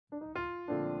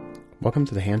Welcome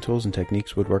to the Hand Tools and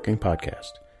Techniques Woodworking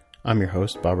Podcast. I'm your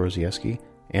host, Bob Rosieski,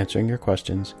 answering your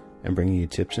questions and bringing you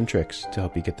tips and tricks to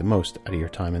help you get the most out of your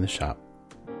time in the shop.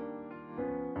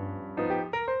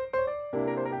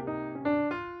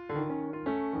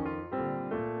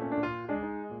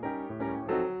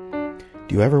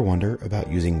 Do you ever wonder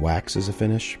about using wax as a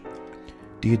finish?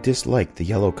 Do you dislike the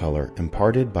yellow color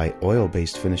imparted by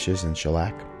oil-based finishes in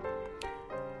shellac?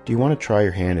 Do you want to try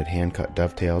your hand at hand-cut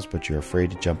dovetails, but you're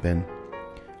afraid to jump in?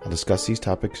 I'll discuss these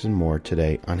topics and more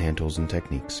today on Hand Tools and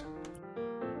Techniques.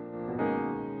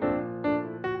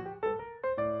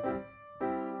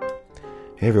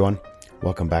 Hey everyone,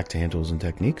 welcome back to Hand Tools and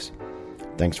Techniques.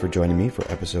 Thanks for joining me for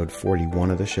episode 41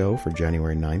 of the show for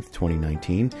January 9th,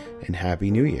 2019, and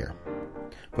Happy New Year.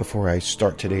 Before I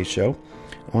start today's show,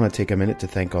 I want to take a minute to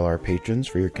thank all our patrons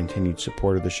for your continued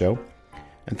support of the show.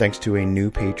 And thanks to a new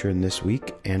patron this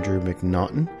week, Andrew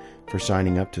McNaughton, for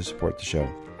signing up to support the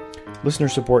show. Listener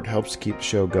support helps keep the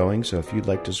show going, so if you'd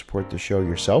like to support the show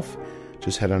yourself,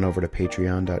 just head on over to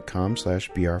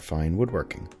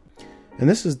patreon.com/brfinewoodworking. And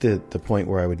this is the point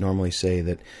where I would normally say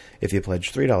that if you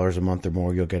pledge $3 a month or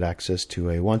more, you'll get access to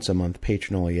a once-a-month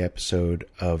patron-only episode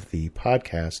of the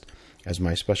podcast as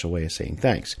my special way of saying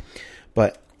thanks.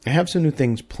 But I have some new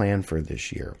things planned for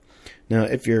this year. Now,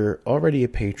 if you're already a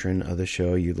patron of the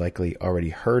show, you likely already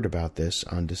heard about this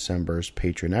on December's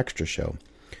Patron Extra show.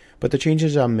 But the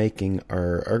changes I'm making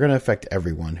are going to affect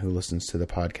everyone who listens to the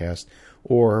podcast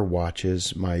or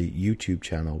watches my YouTube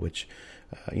channel, which,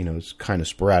 is kind of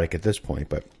sporadic at this point.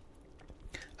 But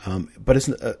it's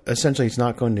essentially, it's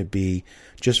not going to be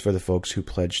just for the folks who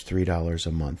pledge $3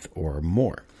 a month or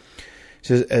more.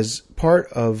 So as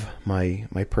part of my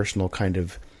personal kind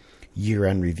of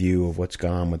year-end review of what's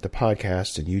gone on with the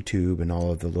podcast and YouTube and all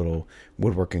of the little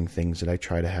woodworking things that I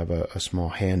try to have a small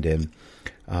hand in,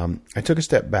 I took a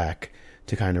step back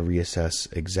to kind of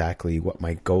reassess exactly what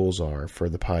my goals are for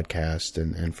the podcast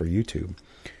and for YouTube.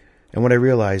 And what I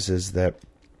realized is that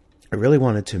I really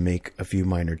wanted to make a few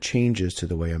minor changes to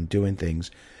the way I'm doing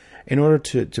things in order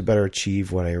to better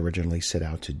achieve what I originally set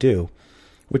out to do,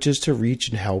 which is to reach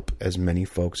and help as many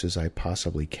folks as I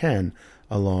possibly can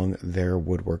along their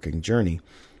woodworking journey,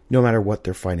 no matter what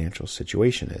their financial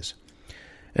situation is.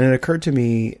 And it occurred to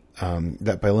me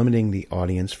that by limiting the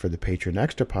audience for the Patron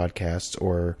Extra podcasts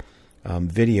or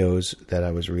videos that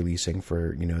I was releasing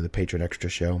for, the Patron Extra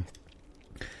show,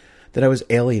 that I was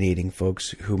alienating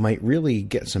folks who might really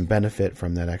get some benefit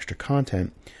from that extra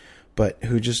content, but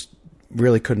who just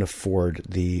really couldn't afford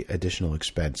the additional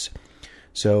expense.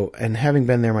 So, and having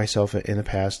been there myself in the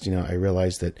past, I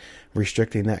realized that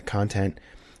restricting that content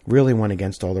really went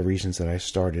against all the reasons that I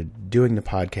started doing the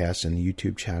podcast and the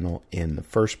YouTube channel in the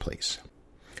first place.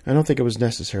 I don't think it was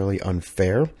necessarily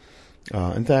unfair.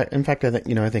 In fact,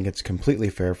 I think it's completely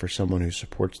fair for someone who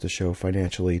supports the show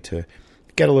financially to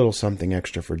get a little something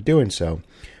extra for doing so.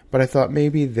 But I thought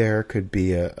maybe there could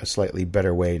be a slightly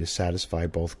better way to satisfy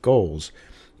both goals,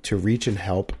 to reach and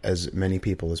help as many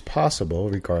people as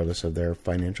possible, regardless of their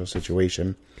financial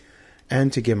situation,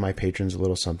 and to give my patrons a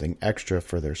little something extra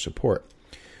for their support.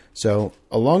 So,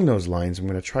 along those lines, I'm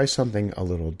going to try something a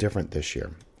little different this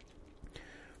year.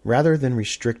 Rather than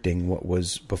restricting what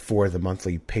was before the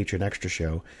monthly Patron Extra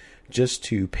show just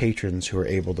to patrons who are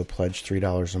able to pledge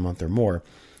 $3 a month or more,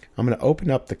 I'm going to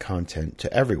open up the content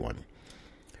to everyone.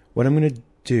 What I'm going to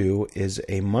do is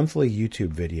a monthly YouTube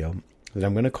video that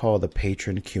I'm going to call the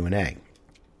Patron Q&A.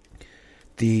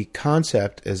 The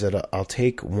concept is that I'll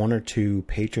take one or two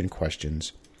patron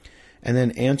questions and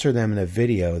then answer them in a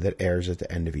video that airs at the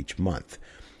end of each month.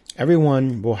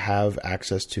 Everyone will have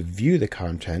access to view the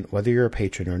content, whether you're a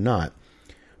patron or not,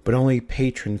 but only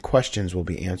patron questions will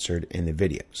be answered in the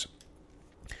videos.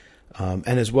 And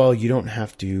as well, you don't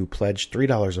have to pledge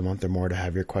 $3 a month or more to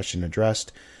have your question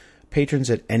addressed. Patrons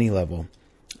at any level,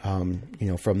 from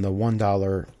the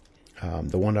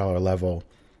 $1 level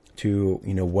to,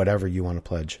 whatever you want to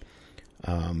pledge,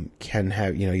 can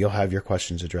have, you'll have your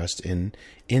questions addressed in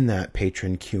that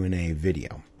patron Q&A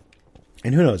video.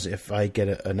 And who knows, if I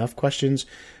get enough questions,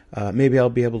 maybe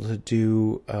I'll be able to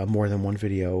do more than one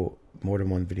video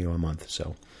a month.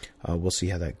 So we'll see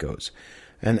how that goes.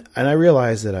 And I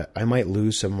realize that I might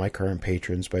lose some of my current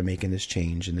patrons by making this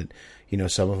change, and that,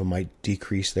 some of them might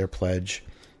decrease their pledge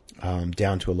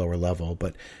down to a lower level.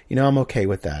 But, I'm okay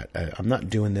with that. I'm not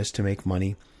doing this to make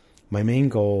money. My main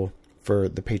goal for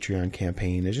the Patreon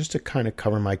campaign is just to kind of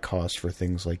cover my costs for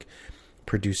things like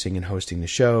producing and hosting the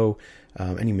show,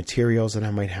 any materials that I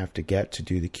might have to get to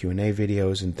do the Q&A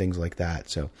videos and things like that.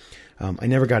 So I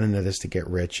never got into this to get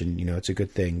rich, and, it's a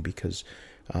good thing because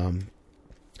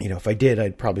if I did,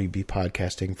 I'd probably be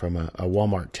podcasting from a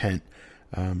Walmart tent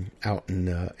out in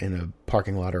a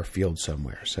parking lot or a field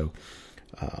somewhere. So,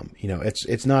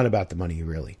 it's not about the money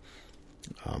really.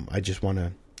 I just want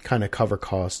to kind of cover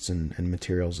costs and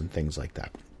materials and things like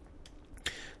that.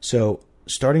 So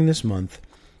starting this month,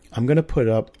 I'm going to put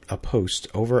up a post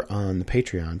over on the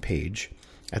Patreon page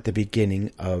at the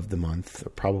beginning of the month,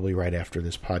 probably right after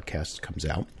this podcast comes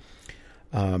out.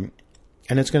 And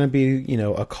it's going to be,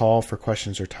 a call for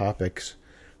questions or topics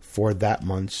for that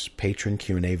month's patron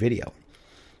Q&A video.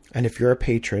 And if you're a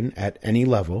patron at any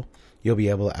level, you'll be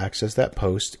able to access that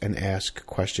post and ask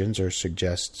questions or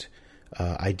suggest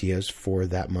ideas for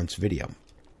that month's video.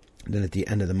 And then at the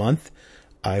end of the month,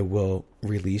 I will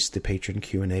release the patron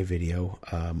Q&A video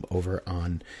over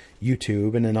on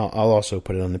YouTube, and then I'll also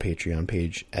put it on the Patreon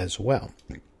page as well.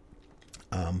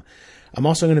 I'm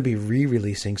also going to be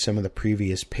re-releasing some of the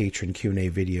previous patron Q&A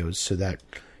videos so that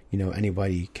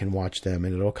anybody can watch them,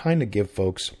 and it'll kind of give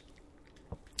folks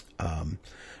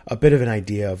a bit of an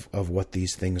idea of what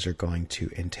these things are going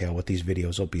to entail, what these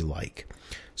videos will be like.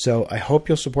 So I hope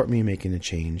you'll support me in making a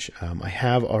change. I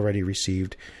have already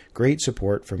received great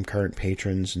support from current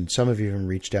patrons, and some have even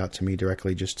reached out to me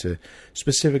directly just to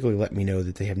specifically let me know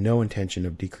that they have no intention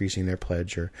of decreasing their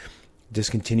pledge or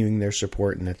discontinuing their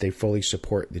support, and that they fully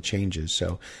support the changes.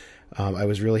 So I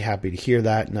was really happy to hear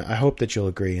that, and I hope that you'll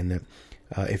agree, and that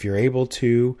if you're able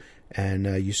to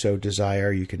and you so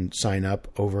desire, you can sign up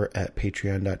over at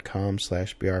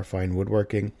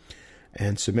patreon.com/brfinewoodworking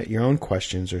and submit your own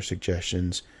questions or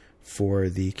suggestions for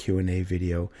the Q&A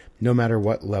video, no matter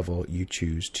what level you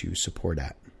choose to support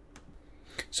at.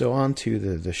 So on to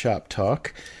the shop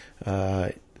talk.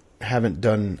 Haven't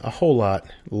done a whole lot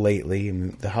lately.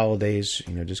 And the holidays,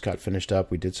 just got finished up.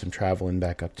 We did some traveling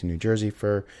back up to New Jersey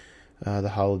for the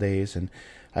holidays, and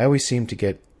I always seem to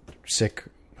get sick.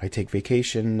 I take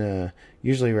vacation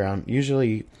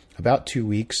usually about 2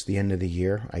 weeks. The end of the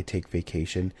year, I take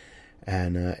vacation,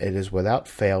 and it is without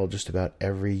fail just about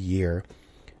every year.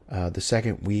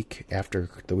 The week after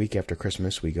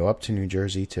Christmas, we go up to New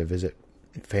Jersey to visit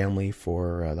family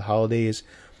for the holidays.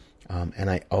 And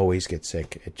I always get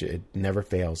sick. It never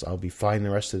fails. I'll be fine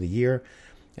the rest of the year,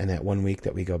 and that 1 week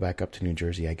that we go back up to New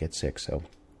Jersey, I get sick. So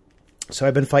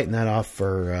I've been fighting that off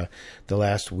for the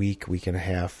last week and a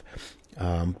half.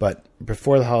 But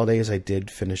before the holidays, I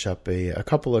did finish up a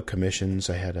couple of commissions.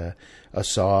 I had a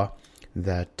saw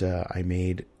that I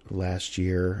made last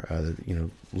year,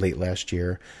 late last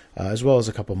year, as well as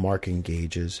a couple marking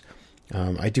gauges.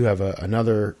 I do have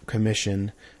another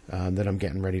commission that I'm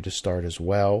getting ready to start as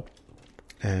well,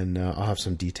 and I'll have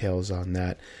some details on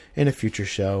that in a future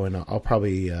show, and I'll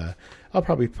probably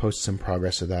post some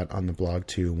progress of that on the blog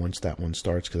too once that one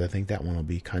starts, because I think that one will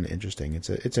be kind of interesting.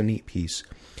 It's a neat piece,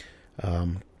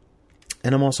 and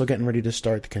I'm also getting ready to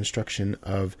start the construction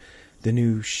of the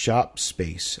new shop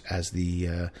space as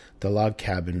the log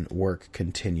cabin work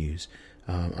continues.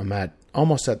 I'm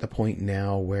almost at the point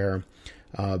now where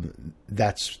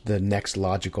that's the next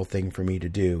logical thing for me to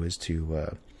do is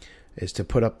to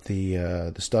put up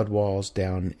the stud walls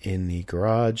down in the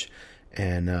garage,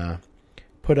 and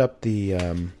put up the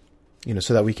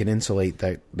so that we can insulate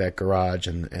that garage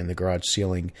and the garage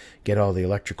ceiling, get all the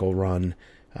electrical run,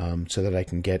 so that I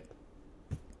can get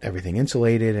everything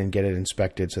insulated and get it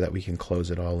inspected so that we can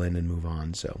close it all in and move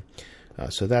on. So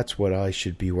that's what I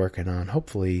should be working on,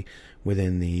 hopefully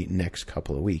within the next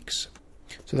couple of weeks.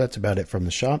 So that's about it from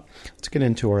the shop. Let's get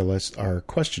into our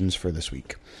questions for this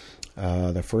week.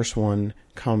 The first one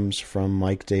comes from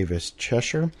Mike Davis,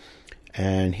 Cheshire,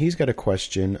 and he's got a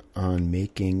question on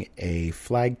making a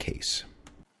flag case.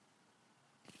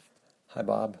 Hi,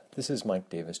 Bob. This is Mike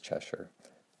Davis, Cheshire.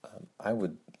 I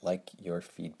would like your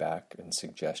feedback and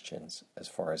suggestions as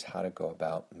far as how to go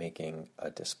about making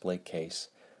a display case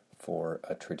for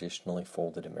a traditionally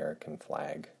folded American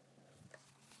flag.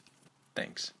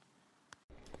 Thanks.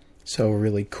 So a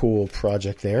really cool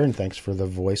project there, and thanks for the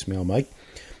voicemail, Mike.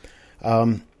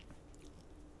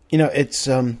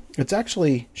 It's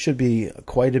actually should be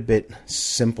quite a bit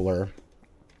simpler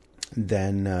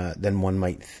than one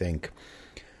might think.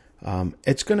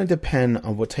 It's going to depend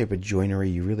on what type of joinery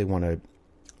you really want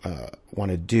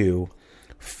to do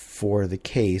for the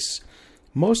case.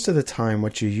 Most of the time,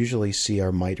 what you usually see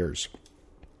are miters,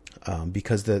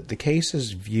 because the case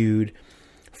is viewed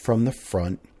from the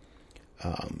front,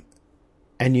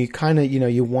 and you kind of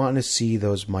you want to see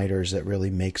those miters that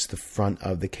really makes the front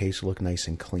of the case look nice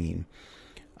and clean.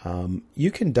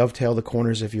 You can dovetail the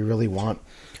corners if you really want,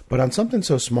 but on something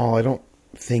so small, I don't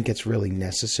think it's really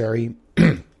necessary.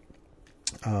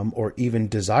 Or even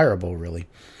desirable, really.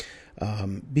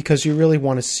 because you really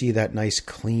want to see that nice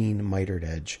clean mitered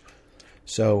edge.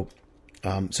 So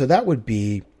that would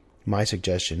be my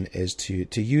suggestion, is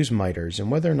to use miters, and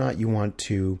whether or not you want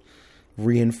to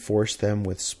reinforce them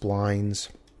with splines,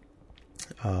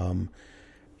 and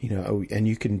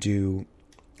you can do,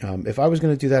 if I was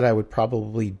going to do that, I would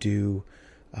probably do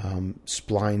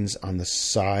splines on the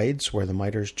sides where the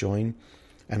miters join,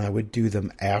 and I would do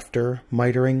them after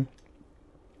mitering.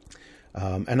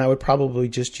 And I would probably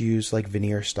just use like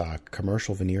veneer stock,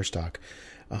 commercial veneer stock.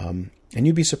 And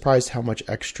you'd be surprised how much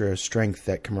extra strength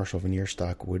that commercial veneer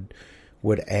stock would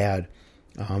add.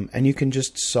 And you can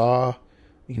just saw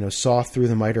through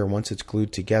the miter once it's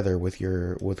glued together with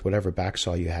whatever back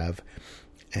saw you have,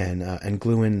 and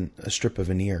glue in a strip of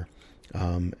veneer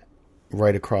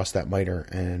right across that miter,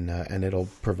 and it'll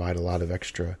provide a lot of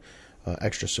extra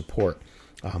support.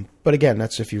 But again,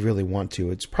 that's if you really want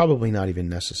to. It's probably not even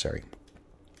necessary.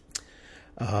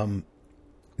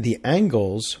 The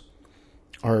angles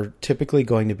are typically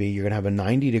going to be, you're going to have a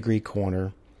 90-degree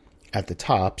corner at the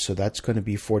top, so that's going to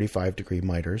be 45-degree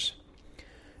miters.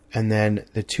 And then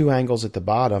the two angles at the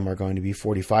bottom are going to be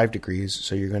 45 degrees,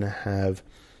 so you're going to have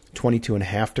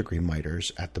 22.5-degree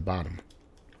miters at the bottom.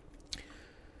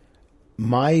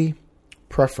 My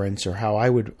preference, or how I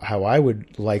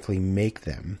would likely make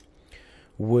them,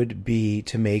 would be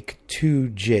to make two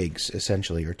jigs,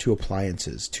 essentially, or two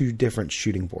appliances, two different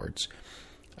shooting boards.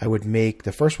 I would make,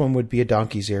 the first one would be a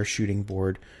donkey's ear shooting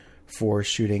board for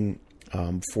shooting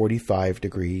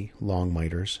 45-degree long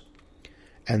miters.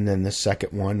 And then the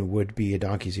second one would be a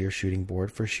donkey's ear shooting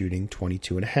board for shooting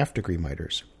 22.5-degree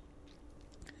miters.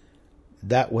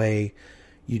 That way,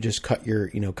 you just cut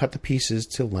the pieces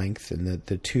to length, and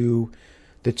the two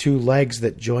legs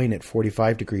that join at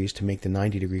 45 degrees to make the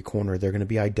 90-degree corner, they're going to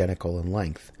be identical in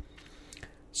length.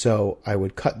 So I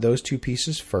would cut those two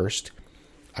pieces first.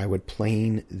 I would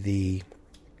plane the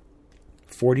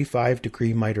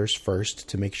 45-degree miters first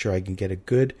to make sure I can get a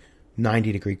good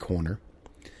 90-degree corner.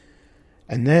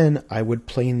 And then I would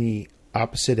plane the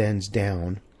opposite ends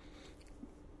down,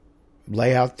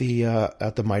 lay out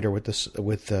the miter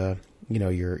with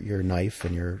your knife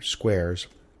and your squares,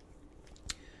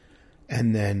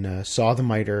 and then saw the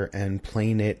miter and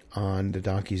plane it on the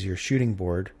donkey's ear shooting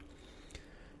board,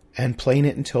 and plane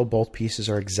it until both pieces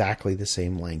are exactly the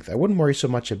same length. I wouldn't worry so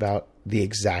much about the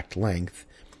exact length.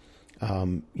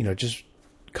 Just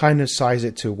kind of size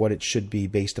it to what it should be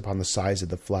based upon the size of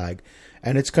the flag.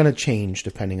 And it's going to change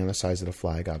depending on the size of the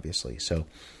flag, obviously. So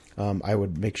I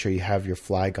would make sure you have your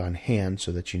flag on hand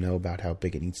so that you know about how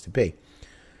big it needs to be.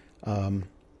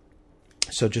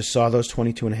 So just saw those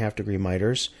 22.5-degree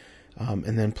miters,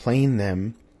 and then plane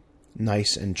them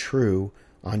nice and true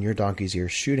on your donkey's ear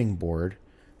shooting board,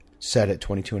 set at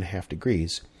 22.5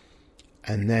 degrees.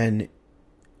 And then,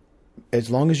 as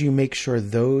long as you make sure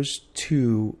those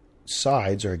two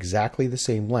sides are exactly the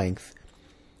same length,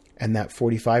 and that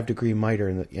 45-degree miter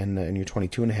and your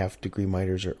 22.5-degree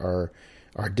miters are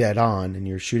dead on, and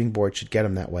your shooting board should get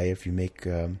them that way if you make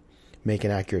an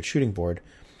accurate shooting board,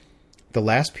 the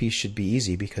last piece should be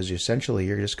easy, because essentially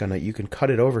you can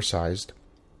cut it oversized,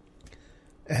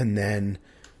 and then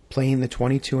plane the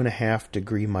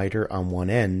 22.5-degree miter on one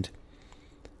end,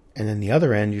 and then the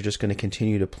other end you're just going to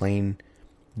continue to plane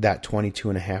that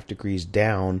 22.5 degrees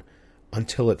down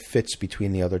until it fits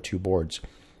between the other two boards.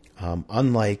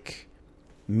 Unlike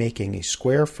making a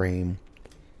square frame,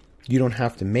 you don't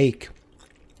have to make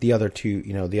the other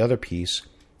piece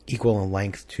equal in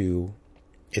length to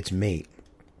its mate.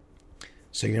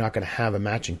 So you're not going to have a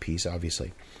matching piece,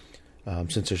 obviously,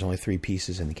 since there's only three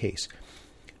pieces in the case.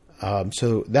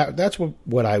 So that's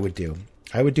what I would do.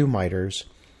 I would do miters,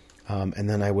 and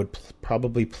then I would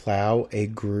probably plow a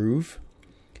groove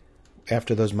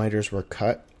after those miters were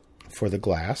cut for the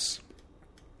glass,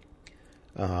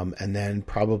 and then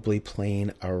probably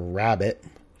plane a rabbet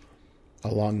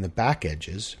along the back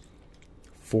edges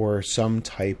for some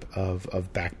type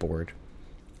of backboard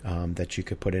that you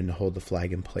could put in to hold the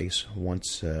flag in place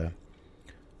once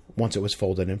it was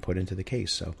folded and put into the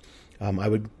case. So I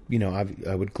would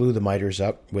glue the miters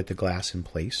up with the glass in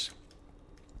place,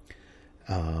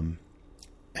 and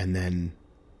then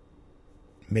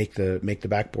make the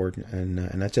backboard, and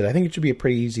that's it. I think it should be a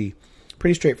pretty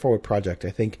straightforward project. I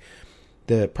think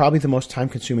probably the most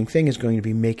time-consuming thing is going to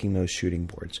be making those shooting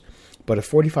boards. But a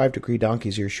 45-degree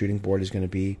donkey's ear shooting board is going to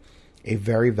be a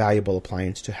very valuable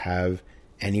appliance to have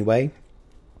anyway.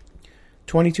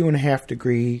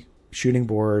 22.5-degree shooting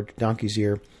board, donkey's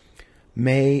ear,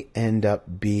 may end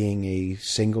up being a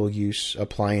single-use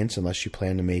appliance unless you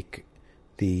plan to make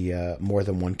the more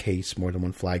than one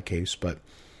flag case. But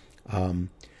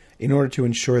in order to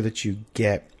ensure that you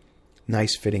get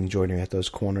nice fitting joinery at those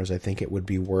corners, I think it would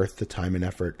be worth the time and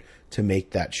effort to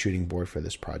make that shooting board for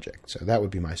this project. So that would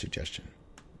be my suggestion.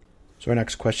 So our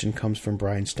next question comes from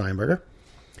Brian Steinberger.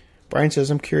 Brian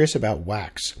says, I'm curious about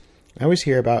wax. I always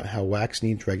hear about how wax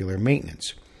needs regular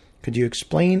maintenance. Could you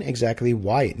explain exactly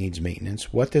why it needs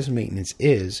maintenance, what this maintenance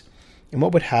is, and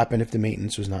what would happen if the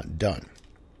maintenance was not done?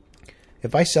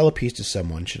 If I sell a piece to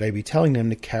someone, should I be telling them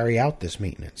to carry out this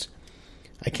maintenance?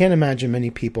 I can't imagine many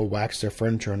people wax their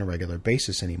furniture on a regular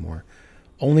basis anymore,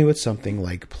 only with something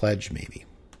like pledge maybe.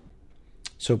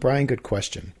 So Brian, good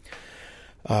question.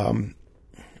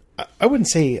 I wouldn't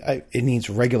say it needs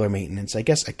regular maintenance. I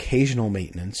guess occasional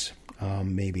maintenance,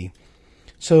 maybe.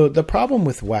 So the problem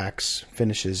with wax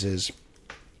finishes is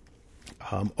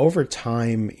over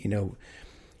time,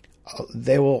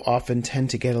 they will often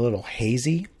tend to get a little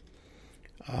hazy.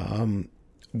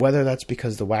 Whether that's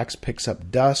because the wax picks up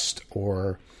dust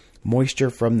or moisture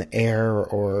from the air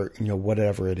or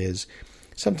whatever it is.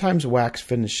 Sometimes wax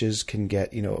finishes can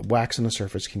get, wax on the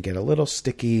surface can get a little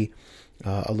sticky,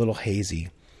 a little hazy.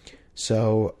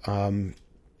 So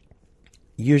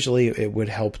usually it would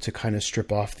help to kind of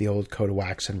strip off the old coat of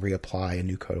wax and reapply a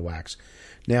new coat of wax.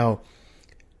 Now,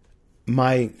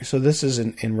 so this is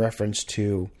in reference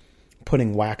to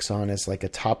putting wax on as like a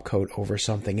top coat over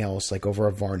something else, like over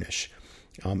a varnish.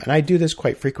 And I do this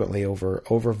quite frequently over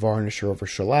varnish or over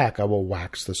shellac. I will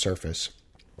wax the surface.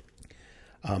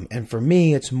 And for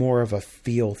me, it's more of a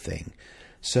feel thing.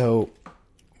 So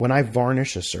when I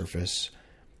varnish a surface,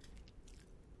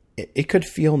 it could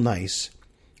feel nice,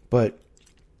 but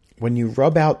when you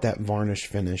rub out that varnish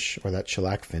finish or that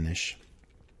shellac finish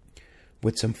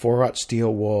with some 4-aught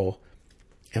steel wool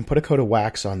and put a coat of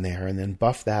wax on there and then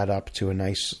buff that up to a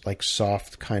nice, like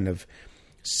soft kind of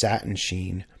satin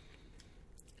sheen,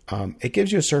 it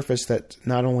gives you a surface that's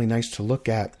not only nice to look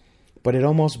at, but it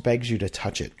almost begs you to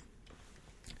touch it.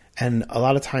 And a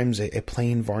lot of times a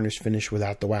plain varnish finish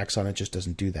without the wax on it just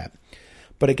doesn't do that.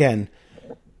 But again,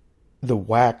 the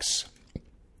wax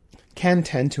can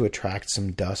tend to attract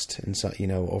some dust and so,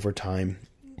 over time,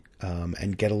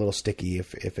 and get a little sticky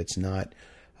if it's not,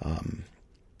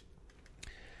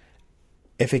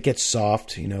 if it gets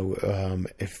soft,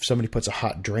 if somebody puts a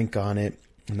hot drink on it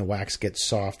and the wax gets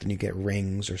soft and you get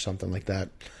rings or something like that.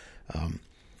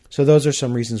 So those are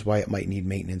some reasons why it might need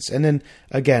maintenance. And then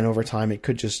again, over time, it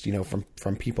could just,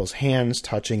 from people's hands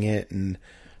touching it and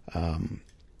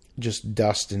just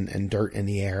dust and dirt in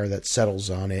the air that settles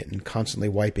on it and constantly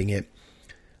wiping it.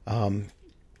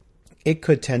 It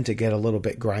could tend to get a little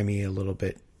bit grimy, a little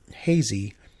bit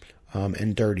hazy,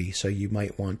 and dirty. So you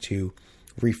might want to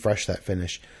refresh that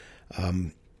finish.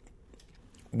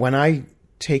 When I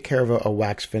take care of a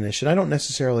wax finish, and I don't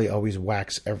necessarily always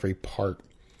wax every part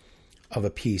of a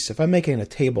piece. If I'm making a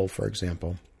table, for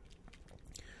example,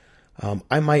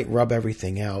 I might rub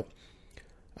everything out,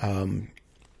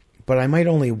 but I might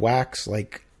only wax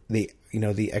like the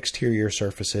exterior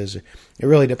surfaces. It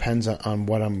really depends on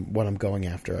what I'm going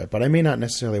after. But I may not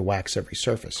necessarily wax every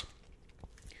surface.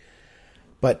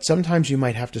 But sometimes you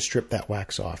might have to strip that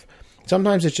wax off.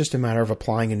 Sometimes it's just a matter of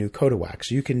applying a new coat of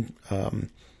wax. You can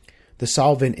the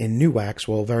solvent in new wax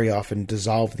will very often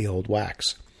dissolve the old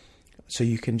wax. So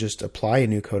you can just apply a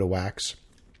new coat of wax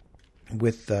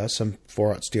with some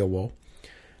 4-aught steel wool.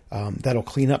 That'll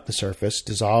clean up the surface,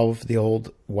 dissolve the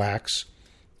old wax,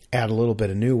 add a little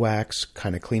bit of new wax,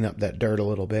 kind of clean up that dirt a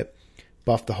little bit,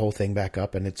 buff the whole thing back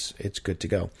up, and it's good to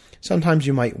go. Sometimes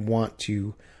you might want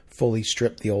to fully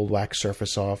strip the old wax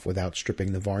surface off without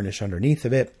stripping the varnish underneath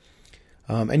of it.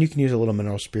 And you can use a little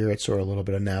mineral spirits or a little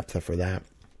bit of naphtha for that,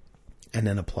 and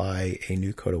then apply a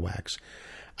new coat of wax.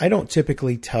 I don't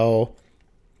typically tell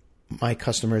my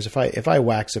customers, if I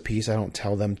wax a piece, I don't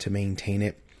tell them to maintain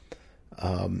it,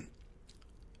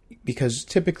 because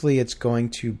typically it's going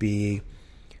to be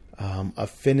a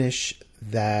finish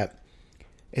that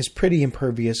is pretty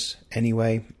impervious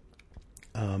anyway.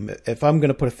 If I'm going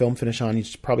to put a film finish on,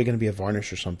 it's probably going to be a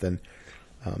varnish or something,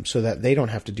 so that they don't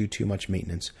have to do too much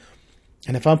maintenance.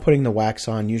 And if I'm putting the wax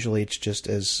on, usually it's just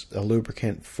as a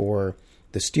lubricant for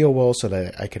the steel wool so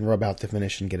that I can rub out the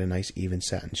finish and get a nice even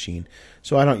satin sheen.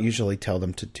 So I don't usually tell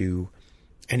them to do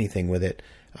anything with it.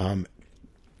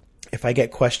 If I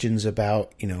get questions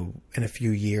about, in a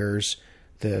few years,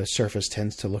 the surface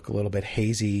tends to look a little bit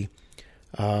hazy,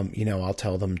 I'll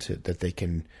tell them that they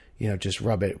can, just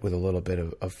rub it with a little bit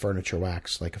of furniture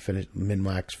wax, like a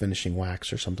Minwax finishing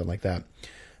wax or something like that.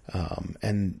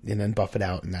 And then buff it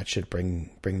out, and that should bring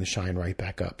the shine right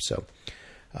back up. So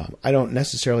I don't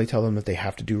necessarily tell them that they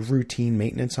have to do routine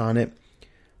maintenance on it.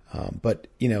 But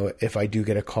if I do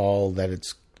get a call that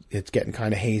it's it's getting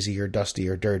kind of hazy or dusty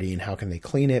or dirty, and how can they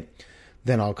clean it,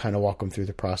 then I'll kind of walk them through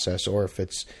the process. Or if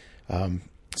it's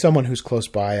someone who's close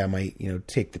by, I might,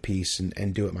 take the piece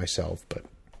and do it myself. But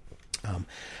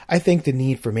I think the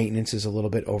need for maintenance is a little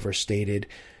bit overstated.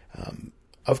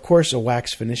 Of course, a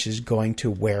wax finish is going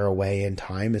to wear away in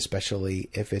time, especially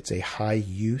if it's a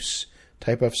high-use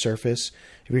type of surface.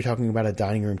 If you're talking about a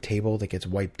dining room table that gets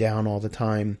wiped down all the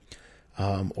time,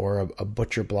 or a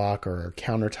butcher block or a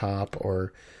countertop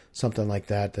or something like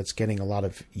that that's getting a lot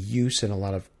of use and a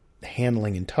lot of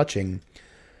handling and touching,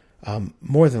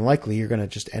 more than likely you're going to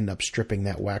just end up stripping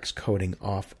that wax coating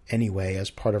off anyway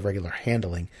as part of regular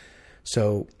handling.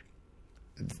 So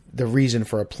the reason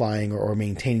for applying or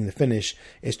maintaining the finish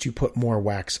is to put more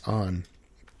wax on.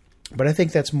 But I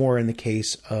think that's more in the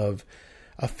case of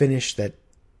a finish that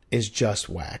is just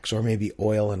wax, or maybe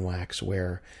oil and wax,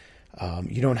 where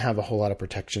you don't have a whole lot of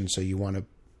protection, so you want to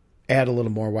add a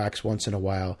little more wax once in a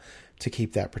while to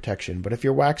keep that protection. But if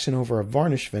you're waxing over a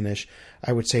varnish finish,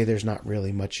 I would say there's not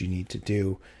really much you need to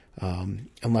do,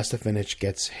 unless the finish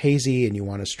gets hazy and you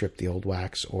want to strip the old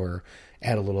wax or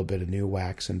add a little bit of new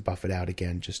wax and buff it out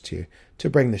again just to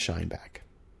bring the shine back.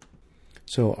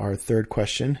 So our third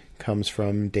question comes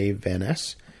from Dave Van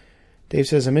S. Dave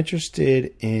says, I'm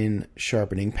interested in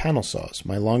sharpening panel saws.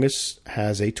 My longest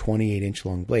has a 28-inch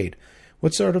long blade.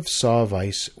 What sort of saw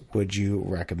vise would you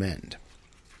recommend?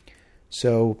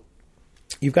 So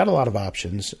you've got a lot of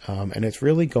options, and it's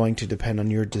really going to depend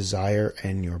on your desire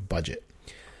and your budget.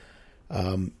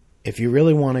 If you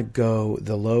really want to go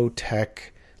the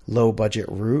low-tech, low-budget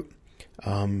route,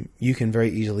 you can very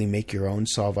easily make your own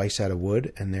saw vise out of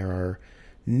wood, and there are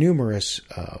numerous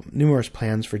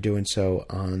plans for doing so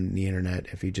on the internet.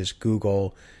 If you just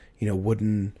Google,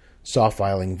 wooden saw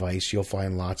filing vise, you'll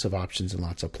find lots of options and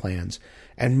lots of plans,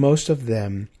 and most of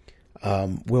them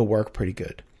will work pretty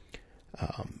good.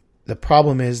 The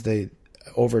problem is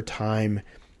over time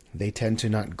they tend to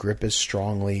not grip as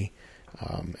strongly,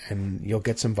 and you'll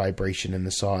get some vibration in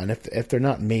the saw. And if they're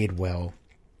not made well,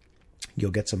 you'll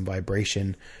get some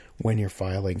vibration when you're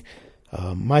filing.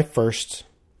 My first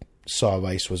saw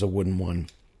vise was a wooden one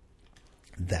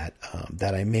that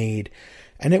I made,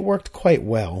 and it worked quite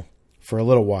well for a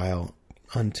little while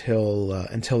until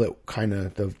it kind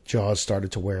of, the jaws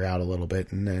started to wear out a little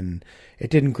bit, and then it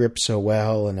didn't grip so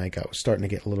well, and I was starting to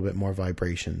get a little bit more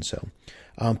vibration. So,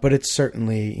 but it's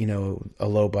certainly a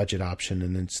low budget option,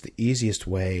 and it's the easiest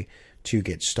way to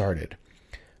get started.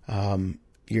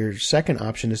 Your second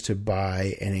option is to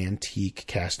buy an antique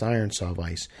cast iron saw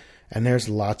vise. And there's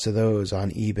lots of those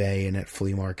on eBay and at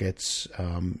flea markets,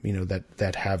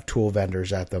 that have tool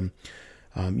vendors at them.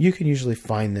 You can usually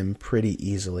find them pretty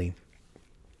easily.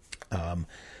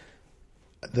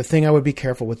 The thing I would be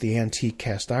careful with the antique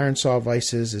cast iron saw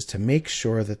vises is to make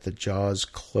sure that the jaws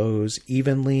close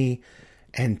evenly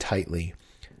and tightly.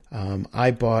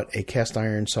 I bought a cast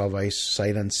iron saw vise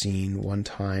sight unseen one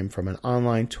time from an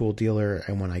online tool dealer,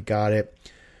 and when I got it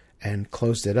and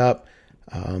closed it up,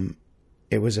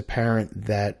 it was apparent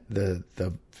that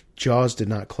the jaws did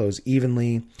not close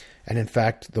evenly, and in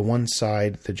fact, the one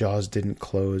side, the jaws didn't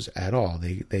close at all.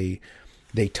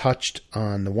 They touched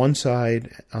on the one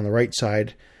side, on the right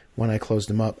side, when I closed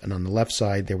them up, and on the left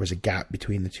side, there was a gap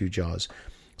between the two jaws.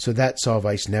 So that saw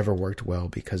vise never worked well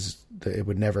because it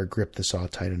would never grip the saw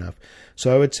tight enough.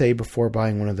 So I would say before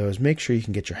buying one of those, make sure you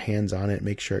can get your hands on it,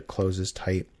 make sure it closes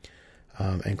tight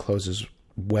and closes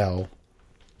well,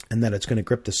 and that it's going to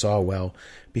grip the saw well,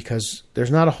 because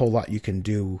there's not a whole lot you can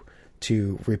do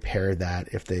to repair that.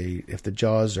 If the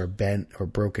jaws are bent or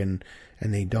broken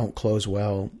and they don't close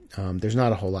well, there's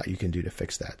not a whole lot you can do to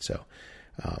fix that. So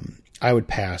I would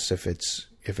pass if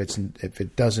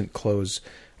it doesn't close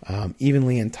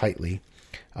evenly and tightly.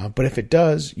 But if it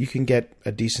does, you can get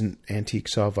a decent antique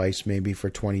saw vise maybe for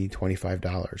 $20,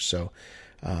 $25. So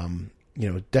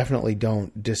definitely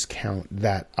don't discount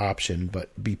that option,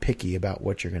 but be picky about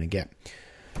what you're going to get.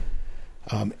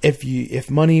 If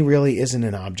money really isn't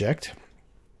an object,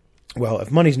 well,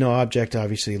 if money's no object,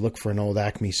 obviously look for an old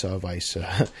Acme saw vise.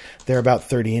 They're about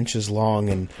 30 inches long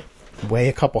and weigh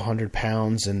a couple 100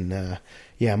 pounds, and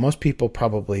most people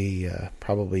probably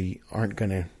aren't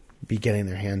going to be getting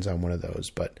their hands on one of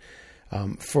those. But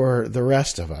for the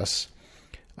rest of us,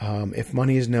 if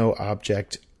money is no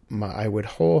object, I would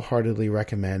wholeheartedly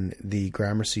recommend the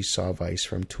Gramercy saw vise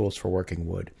from Tools for Working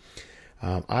Wood.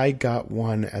 I got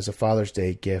one as a Father's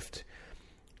Day gift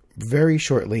very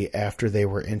shortly after they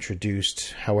were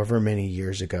introduced, however many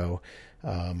years ago.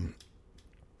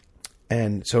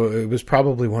 And so it was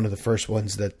probably one of the first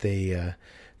ones that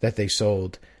they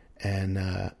sold.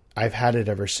 And I've had it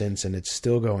ever since, and it's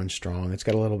still going strong. It's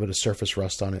got a little bit of surface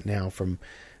rust on it now from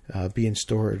being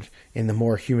stored in the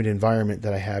more humid environment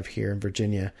that I have here in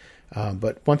Virginia.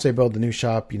 But once I build the new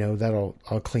shop,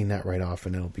 I'll clean that right off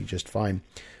and it'll be just fine.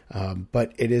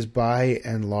 But it is by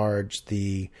and large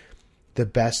the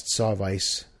best saw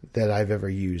vise that I've ever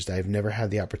used. I've never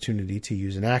had the opportunity to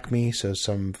use an Acme, so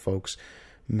some folks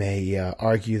may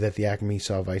argue that the Acme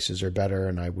saw vises are better,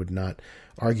 and I would not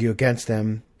argue against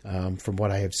them from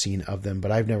what I have seen of them,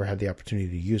 but I've never had the opportunity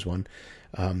to use one.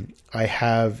 I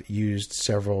have used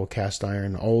several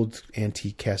old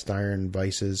antique cast iron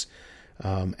vises,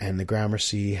 and the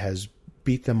Gramercy has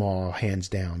beat them all hands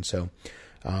down. So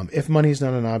if money is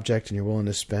not an object and you're willing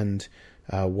to spend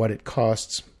what it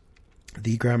costs,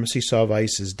 the Gramercy saw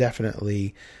vise is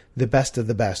definitely the best of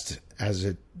the best, as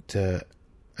it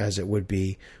would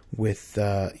be with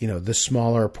the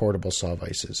smaller portable saw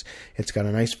vises. It's got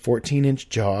a nice 14-inch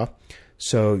jaw,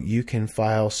 so you can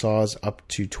file saws up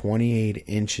to 28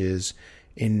 inches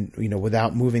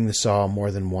without moving the saw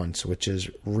more than once, which is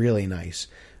really nice.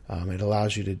 It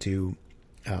allows you to do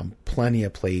plenty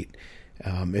of plate.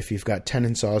 If you've got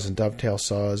tenon saws and dovetail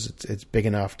saws, it's big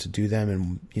enough to do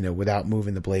them and without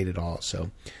moving the blade at all. So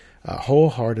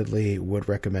wholeheartedly would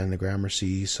recommend the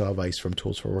Gramercy saw vise from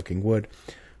Tools for Working Wood.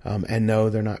 And no,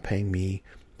 they're not paying me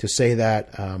to say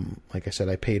that. Like I said,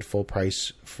 I paid full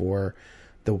price for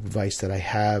the vise that I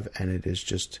have, and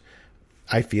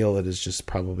I feel it is just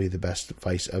probably the best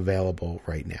vise available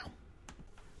right now.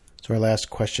 So our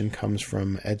last question comes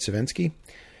from Ed Savensky.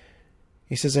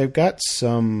 He says, I've got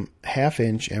some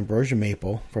 1/2-inch ambrosia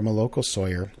maple from a local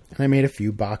sawyer, and I made a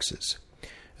few boxes.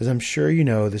 As I'm sure you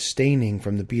know, the staining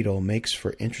from the beetle makes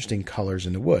for interesting colors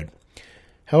in the wood.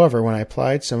 However, when I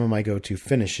applied some of my go-to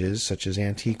finishes, such as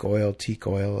antique oil, teak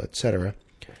oil, etc.,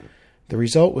 the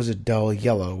result was a dull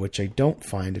yellow, which I don't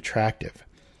find attractive.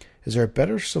 Is there a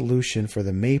better solution for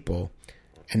the maple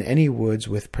and any woods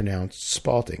with pronounced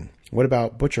spalting? What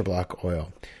about butcher block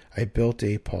oil? I built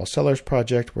a Paul Sellers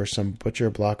project where some butcher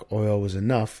block oil was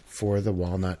enough for the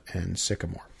walnut and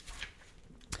sycamore.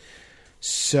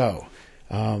 So,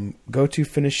 go-to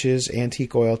finishes,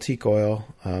 antique oil, teak oil,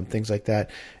 things like that.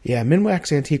 Yeah,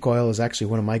 Minwax antique oil is actually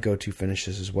one of my go-to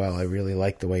finishes as well. I really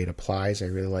like the way it applies. I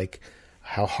really like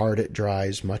how hard it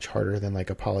dries, much harder than like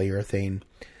a polyurethane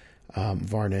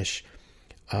varnish.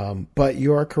 But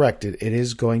you are correct. It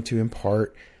is going to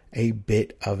impart a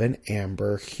bit of an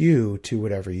amber hue to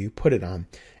whatever you put it on.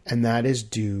 And that is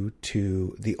due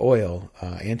to the oil.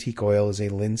 Antique oil is a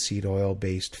linseed oil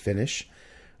based finish.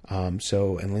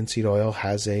 And linseed oil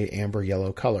has a amber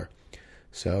yellow color.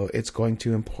 So it's going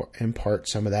to impart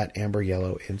some of that amber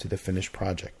yellow into the finished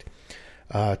project.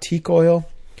 Teak oil,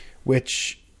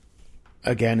 which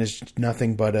again is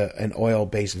nothing but an oil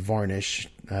based varnish.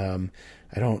 I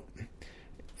don't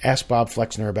ask Bob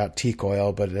Flexner about teak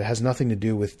oil, but it has nothing to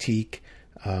do with teak.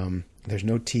 There's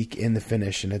no teak in the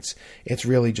finish, and it's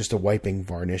really just a wiping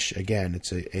varnish. Again,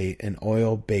 it's an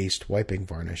oil-based wiping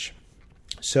varnish.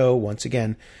 So once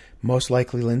again, most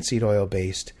likely linseed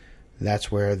oil-based.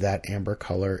 That's where that amber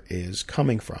color is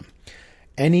coming from.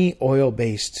 Any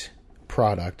oil-based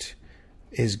product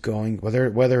is going,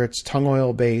 whether it's tung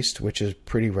oil-based, which is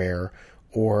pretty rare,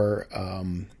 or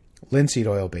linseed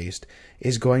oil-based,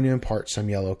 is going to impart some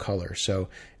yellow color. So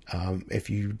if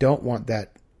you don't want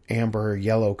that amber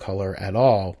yellow color at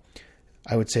all,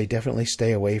 I would say definitely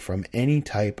stay away from any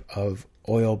type of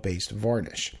oil-based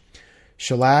varnish.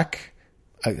 Shellac,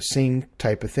 same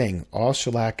type of thing. All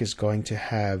shellac is going to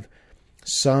have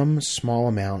some small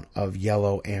amount of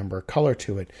yellow amber color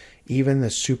to it. Even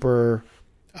the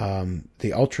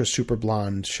ultra super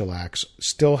blonde shellacs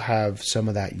still have some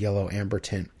of that yellow amber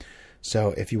tint. So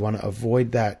if you want to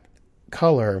avoid that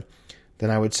color, then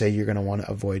I would say you're going to want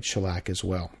to avoid shellac as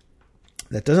well.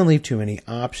 That doesn't leave too many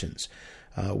options.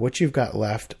 What you've got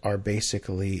left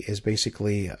is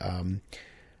basically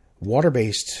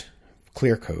water-based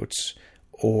clear coats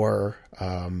or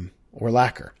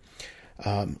lacquer.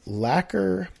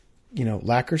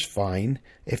 Lacquer's fine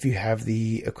if you have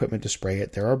the equipment to spray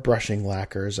it. There are brushing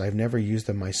lacquers. I've never used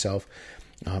them myself.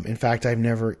 In fact, I've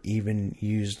never even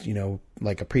used,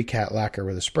 like a pre-cat lacquer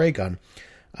with a spray gun.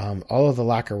 All of the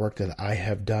lacquer work that I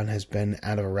have done has been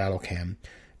out of a rattle can,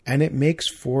 and it makes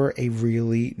for a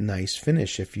really nice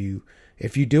finish if you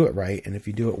do it right and if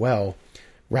you do it well.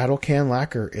 Rattle can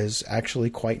lacquer is actually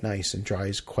quite nice and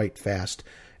dries quite fast,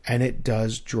 and it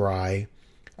does dry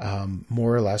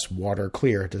more or less water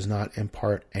clear. It does not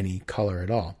impart any color at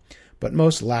all. But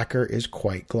most lacquer is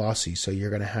quite glossy, so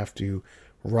you're going to have to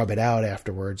rub it out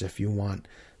afterwards if you want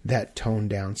that toned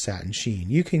down satin sheen.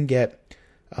 You can get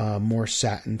more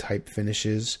satin type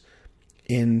finishes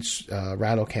in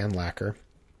rattle can lacquer.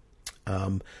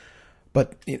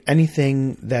 But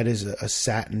anything that is a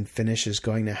satin finish is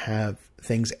going to have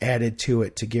things added to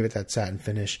it to give it that satin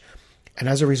finish. And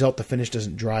as a result, the finish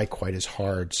doesn't dry quite as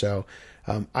hard. So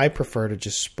I prefer to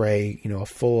just spray, a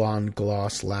full-on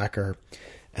gloss lacquer.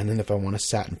 And then if I want a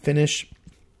satin finish,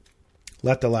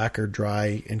 let the lacquer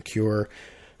dry and cure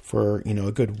for,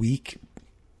 a good week.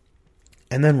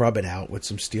 And then rub it out with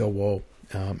some steel wool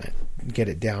and get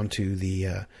it down to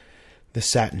the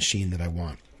satin sheen that I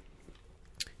want.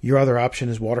 Your other option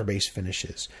is water-based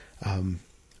finishes.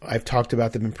 I've talked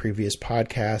about them in previous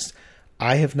podcasts.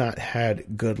 I have not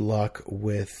had good luck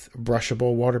with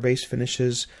brushable water-based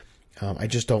finishes. I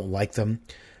just don't like them.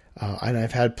 And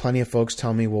I've had plenty of folks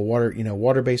tell me, well,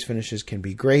 water-based finishes can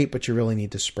be great, but you really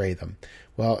need to spray them.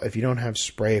 Well, if you don't have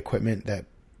spray equipment, that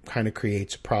kind of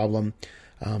creates a problem.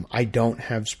 I don't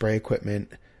have spray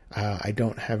equipment. I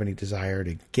don't have any desire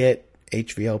to get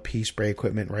HVLP spray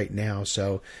equipment right now.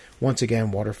 So once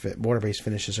again, water-based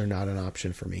finishes are not an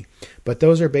option for me. But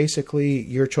those are basically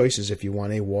your choices. If you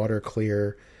want a water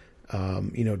clear,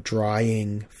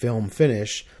 drying film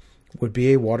finish, would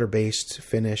be a water-based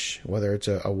finish, whether it's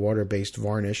a water-based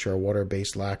varnish or a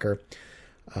water-based lacquer,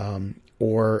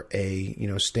 or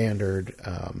a standard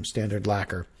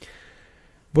lacquer.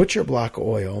 Butcher block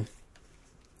oil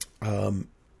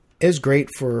is great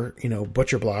for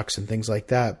butcher blocks and things like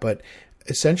that, but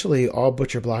essentially all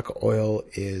butcher block oil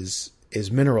is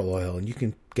mineral oil, and you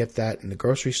can get that in the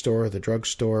grocery store or the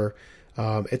drugstore.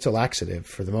 It's a laxative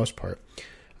for the most part.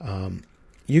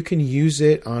 You can use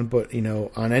it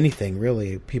on anything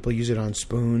really. People use it on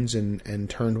spoons and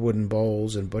turned wooden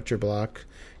bowls and butcher block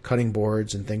cutting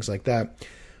boards and things like that.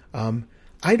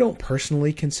 I don't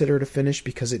personally consider it a finish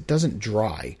because it doesn't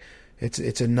dry.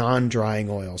 It's a non-drying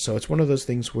oil. So it's one of those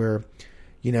things where,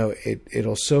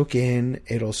 it'll soak in,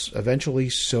 it'll eventually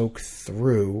soak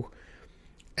through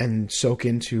and soak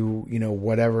into,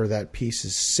 whatever that piece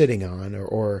is sitting on,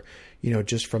 or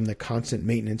just from the constant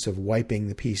maintenance of wiping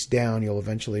the piece down, you'll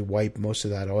eventually wipe most of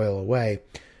that oil away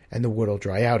and the wood will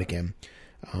dry out again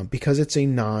because it's a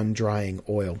non-drying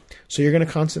oil. So you're going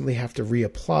to constantly have to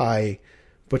reapply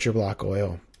butcher block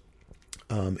oil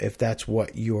if that's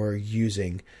what you're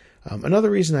using. Another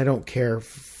reason I don't care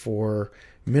for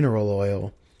mineral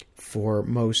oil for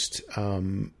most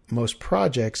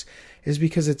projects is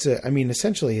because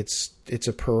essentially it's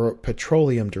a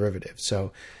petroleum derivative.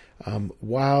 So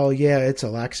while it's a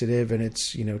laxative and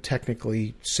it's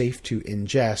technically safe to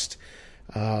ingest,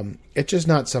 it's just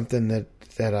not something that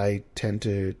I tend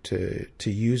to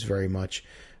use very much.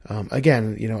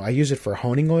 Again, I use it for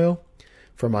honing oil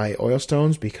for my oil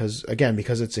stones because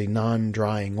it's a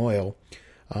non-drying oil.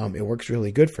 It works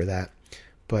really good for that,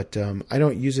 but I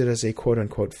don't use it as a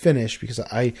quote-unquote finish because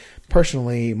my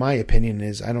opinion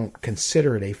is I don't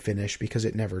consider it a finish because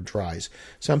it never dries.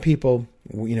 Some people,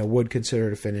 would consider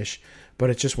it a finish, but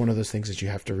it's just one of those things that you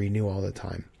have to renew all the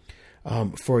time.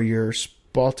 For your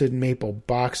spalted maple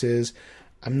boxes,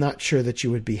 I'm not sure that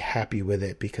you would be happy with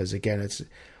it because, again, it's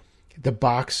the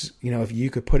box, if you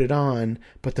could put it on,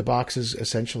 but the box is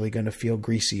essentially going to feel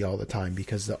greasy all the time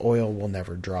because the oil will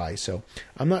never dry. So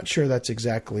I'm not sure that's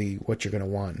exactly what you're going to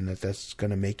want and that's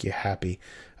going to make you happy.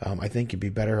 I think you'd be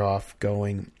better off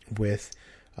going with,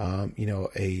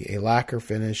 a lacquer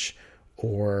finish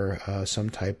or some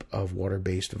type of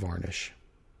water-based varnish.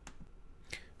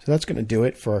 So that's going to do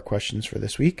it for our questions for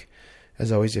this week.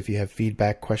 As always, if you have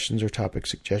feedback, questions, or topic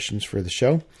suggestions for the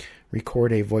show,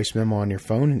 record a voice memo on your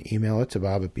phone and email it to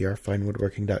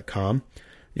bob@brfinewoodworking.com.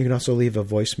 You can also leave a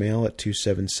voicemail at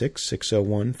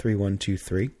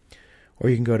 276-601-3123, or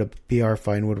you can go to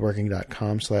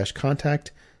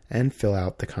brfinewoodworking.com/contact and fill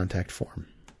out the contact form.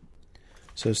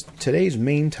 So today's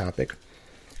main topic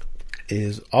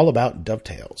is all about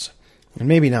dovetails. And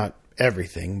maybe not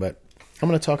everything, but I'm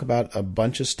going to talk about a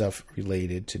bunch of stuff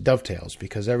related to dovetails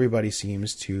because everybody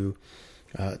seems to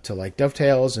like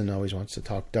dovetails and always wants to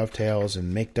talk dovetails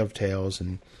and make dovetails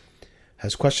and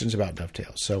has questions about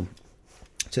dovetails. So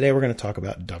today we're going to talk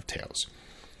about dovetails.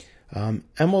 And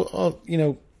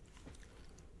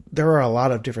there are a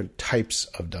lot of different types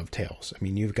of dovetails. I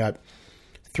mean, you've got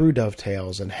through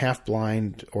dovetails and half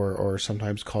blind or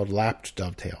sometimes called lapped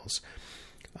dovetails.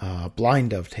 Blind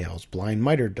dovetails, blind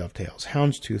mitered dovetails,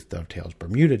 houndstooth dovetails,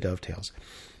 Bermuda dovetails.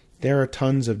 There are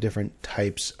tons of different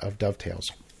types of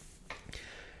dovetails.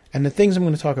 And the things I'm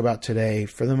going to talk about today,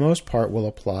 for the most part, will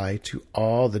apply to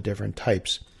all the different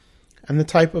types. And the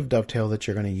type of dovetail that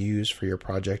you're going to use for your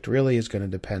project really is going to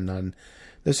depend on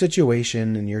the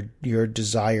situation and your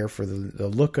desire for the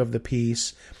look of the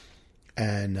piece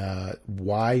and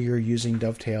why you're using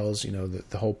dovetails,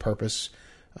 the whole purpose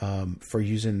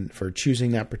for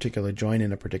choosing that particular joint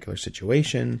in a particular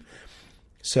situation.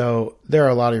 So there are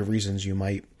a lot of reasons you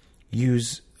might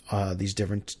use these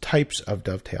different types of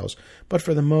dovetails, but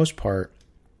for the most part,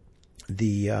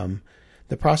 the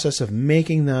process of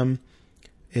making them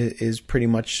is pretty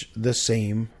much the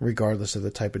same regardless of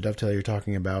the type of dovetail you're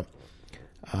talking about,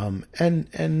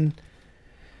 and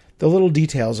the little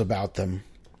details about them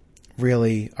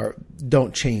really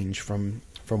don't change from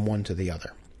one to the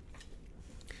other.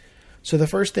 So the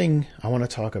first thing I want to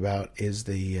talk about is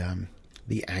the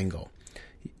angle.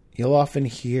 You'll often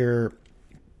hear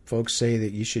folks say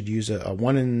that you should use a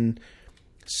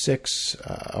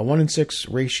 1:6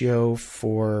 ratio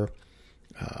for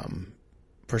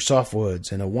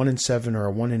softwoods and a 1:7 or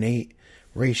a 1:8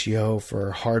 ratio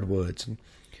for hardwoods.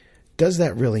 Does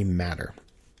that really matter?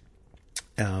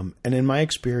 And in my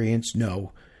experience,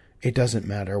 no, it doesn't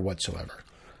matter whatsoever.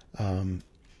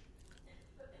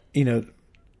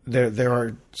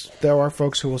 There are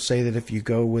folks who will say that if you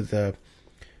go with a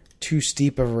too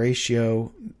steep of a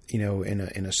ratio,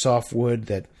 in a softwood,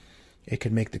 that it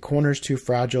could make the corners too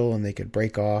fragile and they could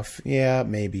break off. Yeah,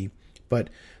 maybe, but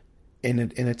in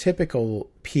a typical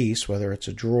piece, whether it's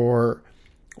a drawer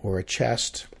or a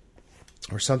chest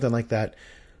or something like that,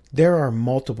 there are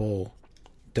multiple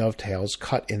dovetails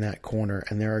cut in that corner,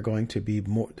 and there's going to be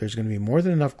more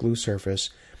than enough glue surface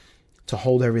to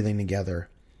hold everything together.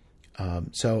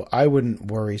 So I wouldn't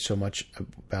worry so much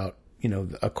about,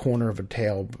 a corner of a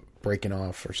tail breaking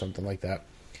off or something like that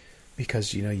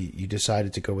because, you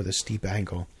decided to go with a steep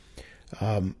angle.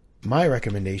 My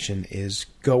recommendation is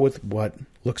go with what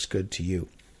looks good to you.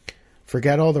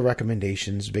 Forget all the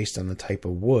recommendations based on the type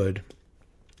of wood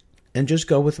and just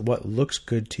go with what looks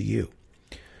good to you.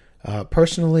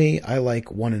 Personally, I like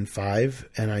 1:5,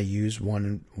 and I use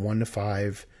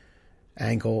 1:5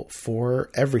 angle for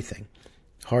everything.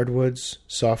 Hardwoods,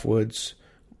 softwoods,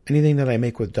 anything that I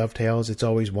make with dovetails, it's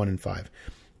always 1:5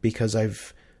 because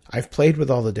I've played with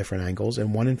all the different angles,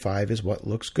 and 1:5 is what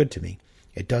looks good to me.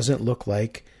 It doesn't look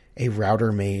like a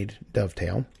router-made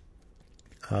dovetail,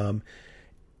 and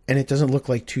it doesn't look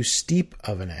like too steep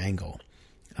of an angle.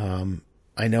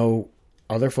 I know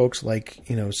other folks like,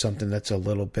 something that's a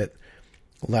little bit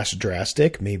less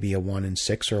drastic, maybe a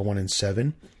 1:6 or a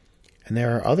 1:7. And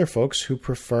there are other folks who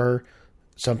prefer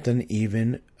something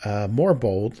even more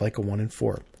bold, like a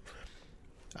 1:4.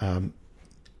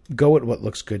 Go at what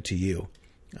looks good to you,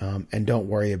 and don't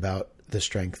worry about the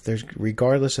strength.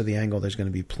 Regardless of the angle, there's going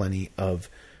to be plenty of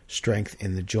strength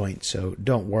in the joint. So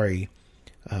don't worry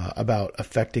about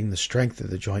affecting the strength of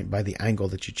the joint by the angle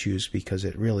that you choose, because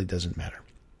it really doesn't matter.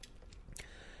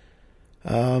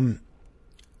 My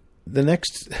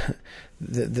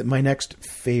next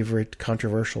favorite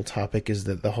controversial topic is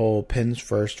the whole pins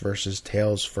first versus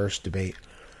tails first debate.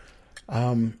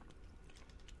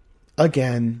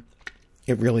 Again,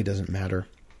 it really doesn't matter.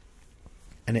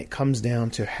 And it comes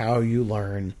down to how you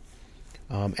learn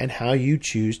and how you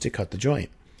choose to cut the joint.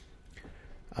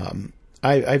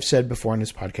 I've said before in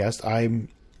this podcast,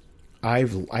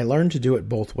 I learned to do it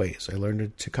both ways. I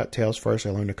learned to cut tails first. I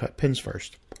learned to cut pins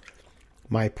first.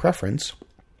 My preference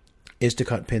is to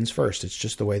cut pins first. It's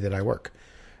just the way that I work.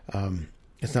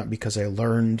 It's not because I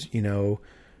learned,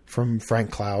 from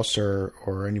Frank Klaus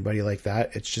or anybody like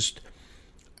that. It's just,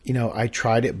 I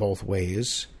tried it both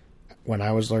ways when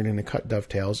I was learning to cut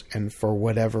dovetails, and for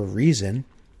whatever reason,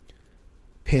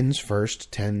 pins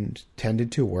first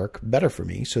tended to work better for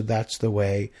me. So that's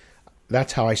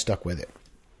how I stuck with it.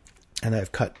 And I've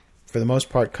for the most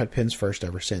part, cut pins first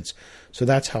ever since. So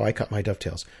that's how I cut my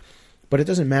dovetails. But it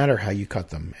doesn't matter how you cut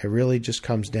them. It really just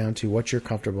comes down to what you're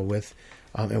comfortable with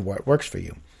and what works for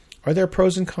you. Are there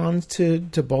pros and cons to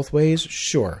both ways?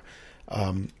 Sure.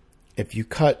 If you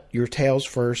cut your tails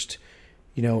first,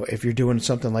 if you're doing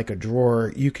something like a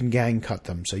drawer, you can gang cut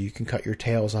them. So you can cut your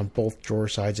tails on both drawer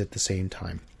sides at the same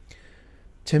time.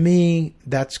 To me,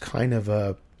 that's kind of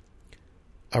a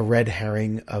red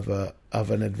herring of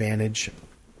an advantage,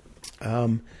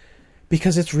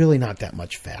 because it's really not that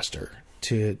much faster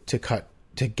to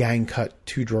gang cut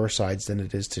two drawer sides than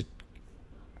it is to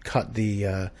cut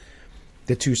the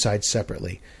two sides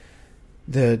separately.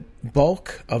 The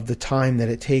bulk of the time that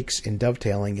it takes in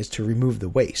dovetailing is to remove the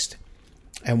waste.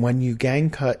 And when you gang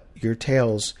cut your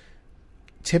tails,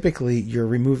 typically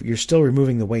you're still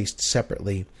removing the waste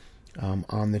separately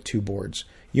on the two boards.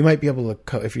 You might be able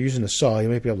to, if you're using a saw, you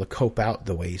might be able to cope out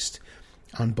the waste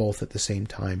on both at the same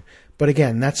time. But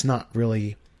again, that's not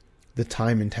really the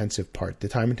time-intensive part. The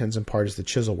time-intensive part is the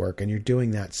chisel work, and you're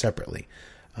doing that separately.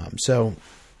 So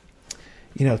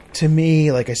to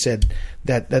me, like I said,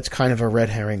 that's kind of a red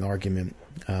herring argument.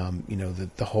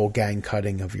 The whole gang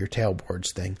cutting of your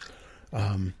tailboards thing.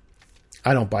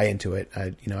 I don't buy into it.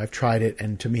 I've tried it,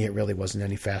 and to me, it really wasn't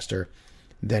any faster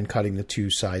than cutting the two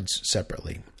sides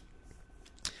separately.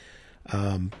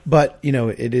 But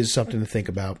it is something to think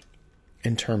about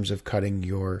in terms of cutting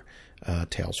your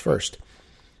tails first.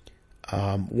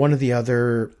 One of the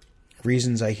other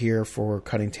reasons I hear for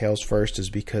cutting tails first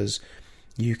is because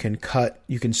you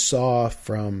can saw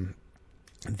from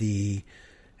the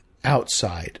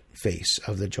outside face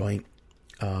of the joint,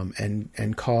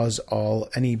 and cause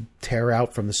any tear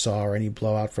out from the saw or any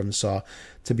blowout from the saw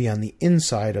to be on the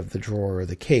inside of the drawer or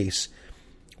the case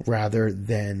rather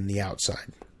than the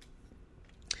outside.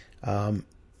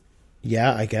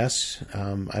 I guess.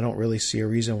 I don't really see a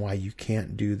reason why you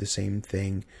can't do the same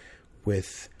thing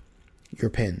with your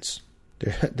pins.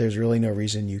 There's really no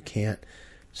reason you can't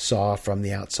saw from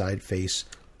the outside face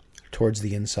towards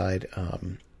the inside,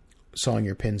 sawing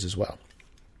your pins as well.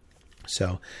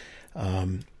 So,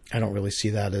 I don't really see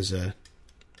that as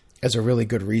a really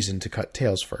good reason to cut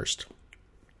tails first.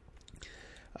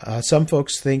 Some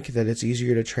folks think that it's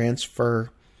easier to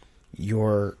transfer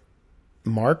your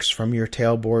marks from your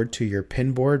tailboard to your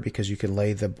pin board because you can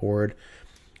lay the board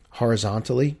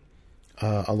horizontally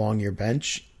along your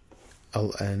bench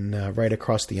and right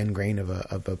across the end grain of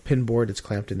a pin board that's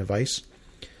clamped in a vise.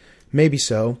 Maybe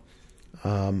so.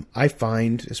 I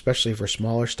find, especially for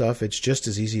smaller stuff, it's just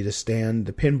as easy to stand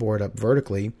the pin board up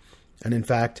vertically. And in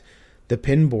fact, the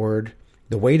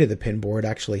weight of the pin board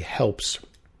actually helps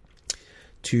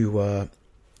to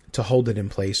hold it in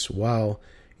place while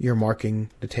you're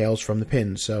marking the tails from the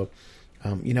pins. So,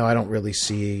 I don't really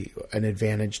see an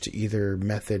advantage to either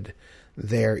method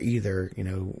there either.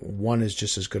 One is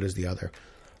just as good as the other.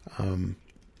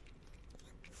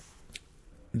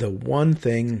 The one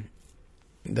thing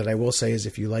that I will say is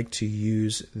if you like to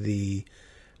use the,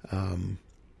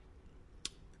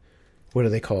 what do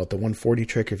they call it? The 140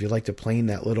 trick. If you like to plane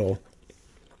that little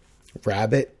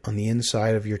rabbet on the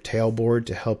inside of your tailboard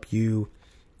to help you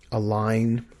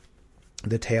align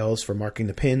the tails for marking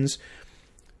the pins,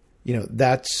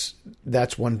 that's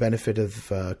one benefit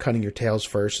of cutting your tails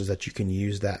first, is that you can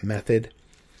use that method.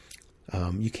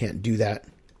 You can't do that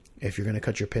if you're going to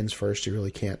cut your pins first. You really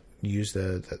can't use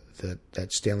that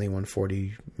Stanley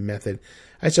 140 method.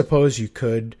 I suppose you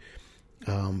could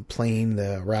plane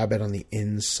the rabbet on the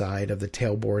inside of the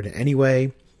tailboard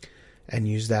anyway, and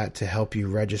use that to help you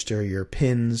register your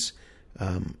pins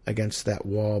against that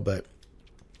wall, but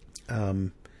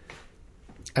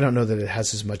I don't know that it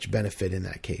has as much benefit in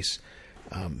that case.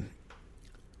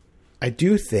 I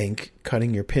do think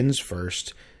cutting your pins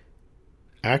first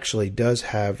actually does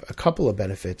have a couple of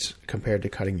benefits compared to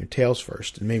cutting your tails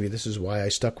first. And maybe this is why I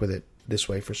stuck with it this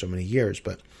way for so many years.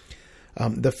 But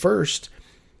the first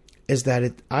is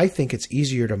that I think it's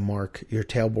easier to mark your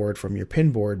tailboard from your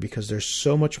pin board because there's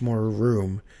so much more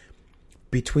room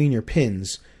between your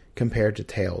pins compared to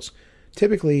tails.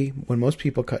 Typically, when most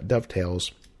people cut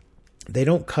dovetails, they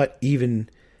don't cut even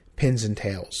pins and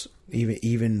tails,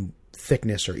 even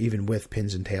thickness or even width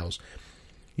pins and tails.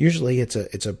 Usually it's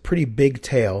a pretty big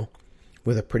tail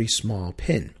with a pretty small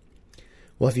pin.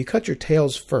 Well, if you cut your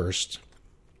tails first,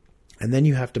 and then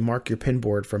you have to mark your pin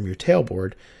board from your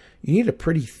tailboard, you need a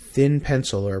pretty thin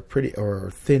pencil or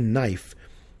a thin knife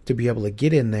to be able to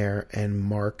get in there and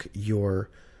mark your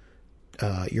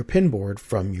pin board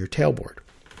from your tailboard.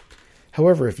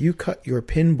 However, if you cut your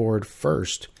pin board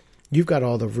first, you've got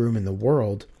all the room in the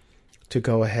world to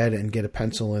go ahead and get a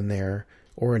pencil in there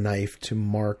or a knife to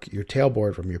mark your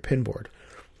tailboard from your pin board.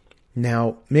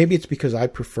 Now, maybe it's because I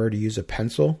prefer to use a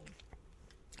pencil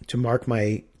to mark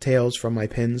my tails from my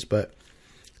pins, but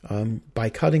by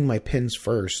cutting my pins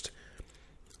first,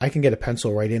 I can get a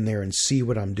pencil right in there and see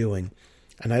what I'm doing,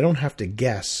 and I don't have to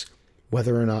guess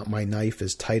whether or not my knife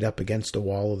is tight up against the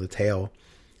wall of the tail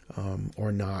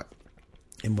or not,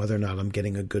 and whether or not I'm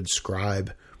getting a good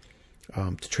scribe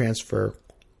to transfer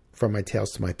from my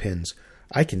tails to my pins.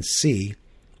 I can see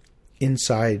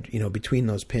inside, between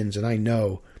those pins, and I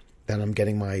know that I'm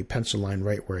getting my pencil line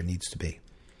right where it needs to be.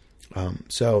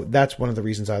 So that's one of the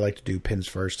reasons I like to do pins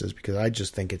first, is because I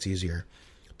just think it's easier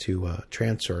to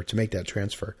make that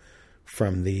transfer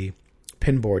from the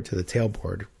pin board to the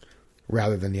tailboard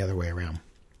rather than the other way around.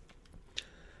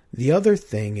 The other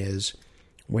thing is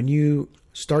when you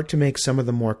start to make some of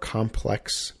the more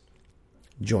complex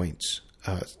joints,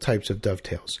 types of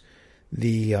dovetails,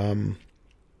 the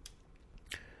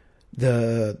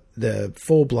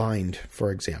full blind,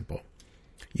 for example,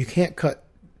 you can't cut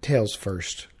tails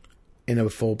first in a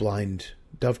full blind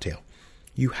dovetail.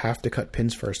 you have to cut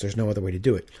pins first. There's no other way to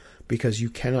do it because you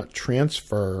cannot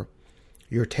transfer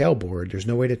your tailboard. There's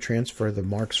no way to transfer the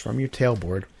marks from your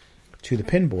tailboard to the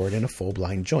pin board in a full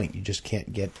blind joint. You just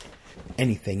can't get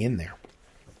anything in there.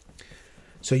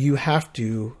 So you have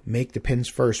to make the pins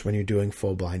first when you're doing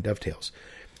full blind dovetails.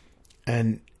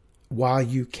 And while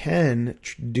you can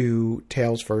do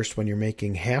tails first when you're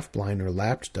making half blind or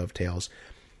lapped dovetails,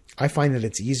 I find that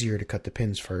it's easier to cut the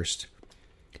pins first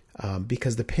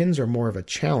because the pins are more of a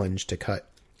challenge to cut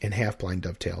in half blind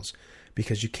dovetails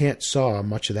because you can't saw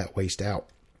much of that waste out.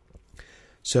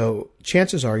 So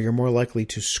chances are you're more likely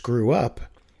to screw up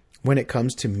when it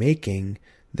comes to making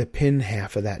the pin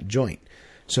half of that joint.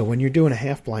 So when you're doing a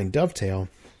half blind dovetail,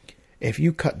 if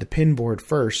you cut the pin board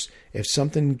first, if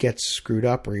something gets screwed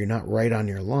up or you're not right on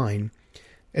your line,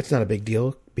 it's not a big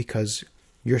deal because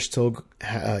you still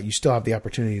have the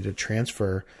opportunity to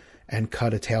transfer and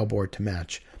cut a tailboard to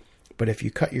match. But if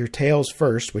you cut your tails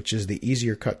first, which is the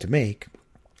easier cut to make,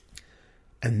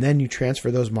 and then you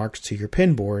transfer those marks to your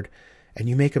pin board, and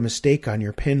you make a mistake on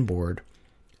your pin board,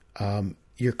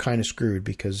 you're kind of screwed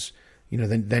because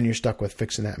then you're stuck with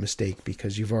fixing that mistake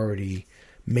because you've already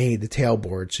made the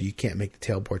tailboard, so you can't make the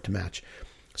tailboard to match.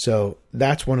 So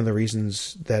that's one of the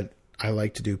reasons that I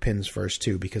like to do pins first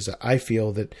too, because I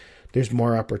feel that there's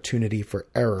more opportunity for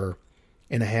error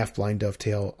in a half blind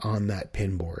dovetail on that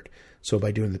pin board. So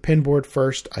by doing the pin board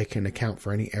first, I can account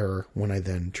for any error when I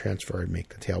then transfer and make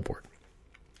the tailboard.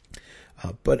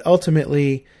 But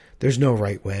ultimately, there's no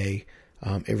right way.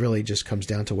 It really just comes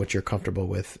down to what you're comfortable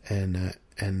with and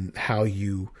how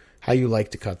you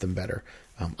like to cut them better.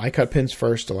 I cut pins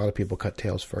first. A lot of people cut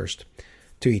tails first.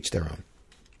 To each their own.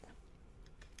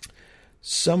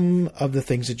 Some of the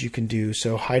things that you can do,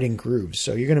 so hiding grooves.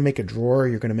 So you're going to make a drawer,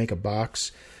 you're going to make a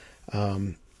box.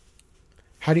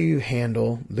 How do you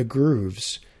handle the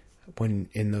grooves when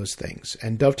in those things?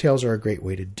 And dovetails are a great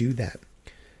way to do that.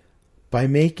 By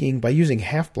using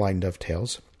half blind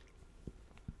dovetails,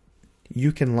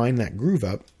 you can line that groove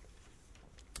up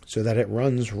so that it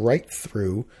runs right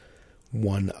through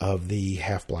one of the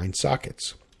half blind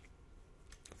sockets.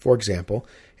 For example,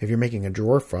 if you're making a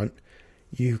drawer front,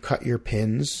 you cut your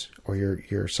pins or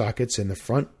your sockets in the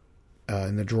front,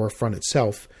 in the drawer front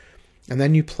itself, and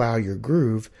then you plow your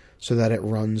groove so that it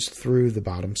runs through the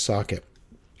bottom socket.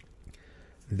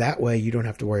 That way you don't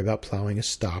have to worry about plowing a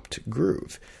stopped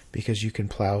groove because you can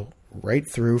plow right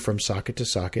through from socket to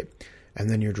socket, and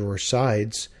then your drawer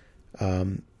sides,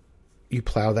 you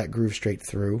plow that groove straight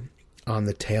through on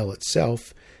the tail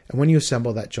itself, and when you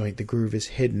assemble that joint, the groove is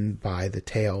hidden by the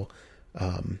tail,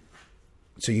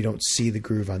 so you don't see the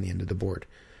groove on the end of the board.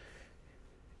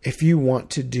 If you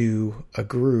want to do a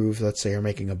groove, let's say you're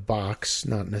making a box,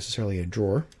 not necessarily a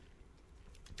drawer.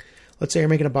 Let's say you're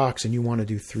making a box and you want to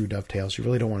do through dovetails. You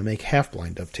really don't want to make half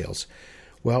blind dovetails.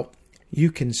 Well,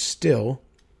 you can still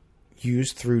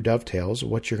use through dovetails.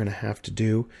 What you're going to have to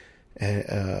do,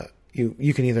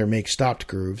 you can either make stopped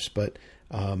grooves, but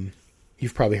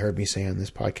you've probably heard me say on this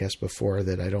podcast before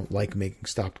that I don't like making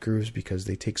stopped grooves because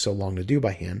they take so long to do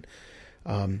by hand.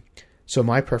 So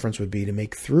my preference would be to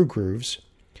make through grooves,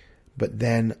 but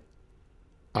then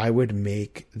I would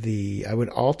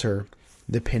alter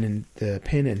the pin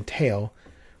and tail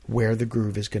where the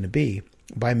groove is going to be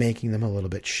by making them a little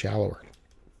bit shallower.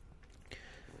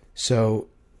 So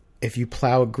if you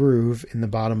plow a groove in the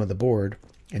bottom of the board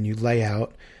and you lay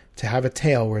out to have a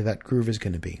tail where that groove is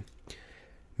going to be,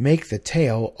 make the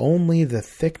tail only the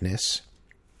thickness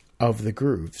of the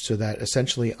groove so that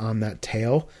essentially on that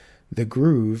tail, the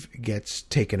groove gets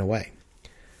taken away.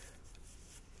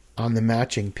 On the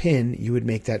matching pin, you would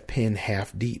make that pin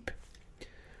half deep.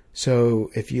 So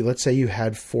let's say you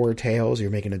had 4 tails, you're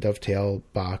making a dovetail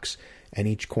box, and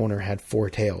each corner had 4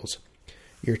 tails.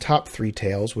 Your top 3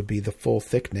 tails would be the full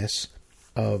thickness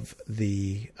of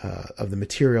the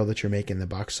material that you're making the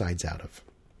box sides out of.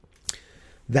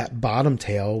 That bottom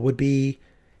tail would be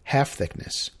half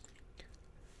thickness.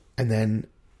 And then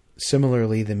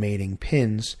similarly, the mating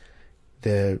pins,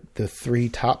 the 3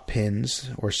 top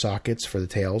pins or sockets for the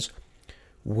tails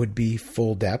would be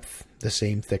full depth, the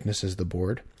same thickness as the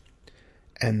board.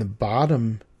 And the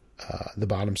bottom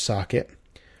socket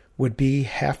would be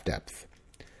half depth.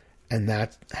 And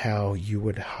that's how you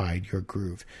would hide your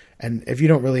groove. And if you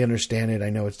don't really understand it,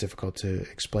 I know it's difficult to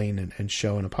explain and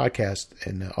show in a podcast,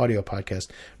 in an audio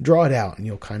podcast. Draw it out and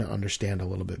you'll kind of understand a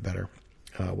little bit better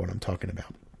what I'm talking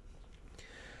about.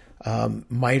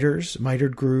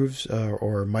 Mitered grooves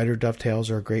or mitered dovetails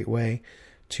are a great way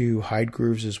to hide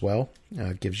grooves as well.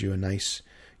 It gives you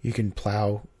you can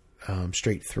plow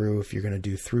straight through if you're going to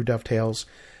do through dovetails.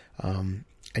 And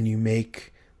you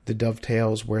make the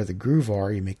dovetails where the groove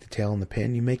are, you make the tail and the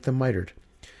pin, you make them mitered.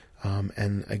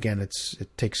 And again,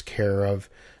 it takes care of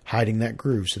hiding that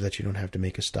groove so that you don't have to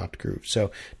make a stopped groove.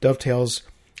 So dovetails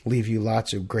leave you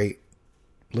lots of great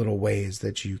little ways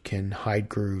that you can hide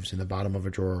grooves in the bottom of a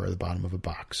drawer or the bottom of a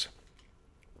box.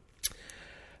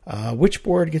 Which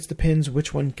board gets the pins?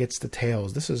 Which one gets the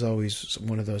tails? This is always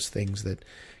one of those things that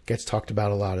gets talked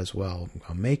about a lot as well.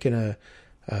 I'm making a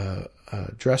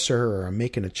dresser, or I'm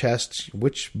making a chest.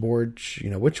 Which board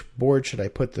should I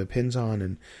put the pins on,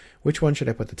 and which one should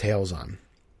I put the tails on?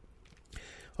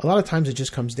 A lot of times it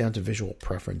just comes down to visual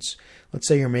preference. Let's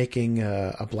say you're making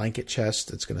a blanket chest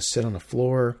that's going to sit on the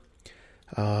floor.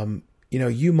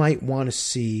 You might want to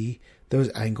see those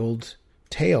angled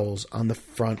tails on the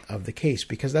front of the case,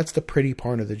 because that's the pretty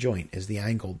part of the joint, is the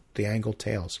angled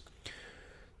tails.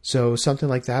 So something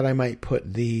like that, I might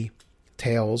put the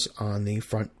tails on the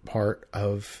front part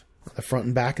of the front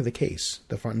and back of the case,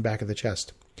 the front and back of the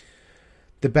chest.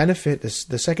 The benefit,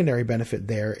 the secondary benefit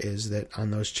there, is that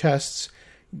on those chests,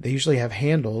 they usually have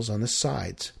handles on the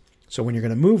sides. So when you're going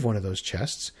to move one of those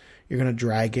chests, you're going to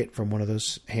drag it from one of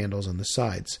those handles on the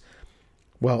sides.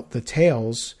 Well, the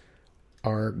tails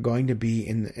are going to be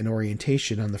in an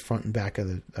orientation on the front and back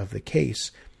of the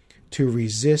case to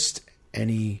resist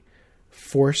any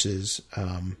forces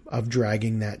of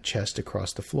dragging that chest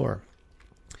across the floor.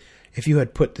 If you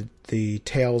had put the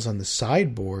tails on the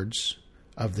sideboards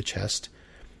of the chest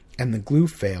and the glue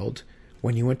failed,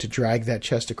 when you went to drag that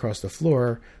chest across the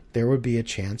floor, there would be a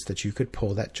chance that you could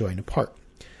pull that joint apart.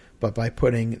 But by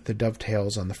putting the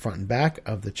dovetails on the front and back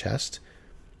of the chest,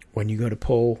 when you go to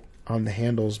pull on the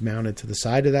handles mounted to the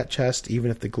side of that chest,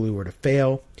 even if the glue were to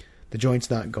fail, the joint's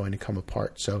not going to come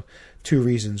apart. So 2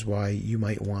 reasons why you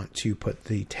might want to put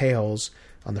the tails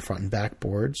on the front and back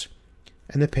boards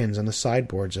and the pins on the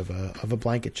sideboards of a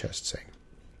blanket chest, say.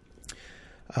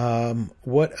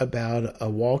 What about a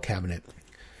wall cabinet?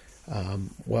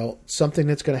 Well, something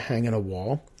that's going to hang on a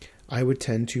wall, I would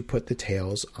tend to put the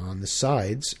tails on the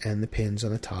sides and the pins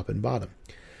on the top and bottom.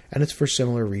 And it's for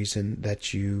similar reason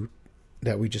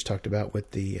that we just talked about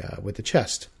with the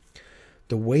chest.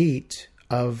 The weight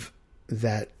of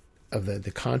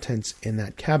the contents in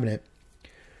that cabinet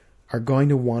are going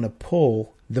to want to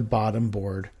pull the bottom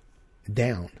board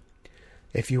down.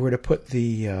 If you were to put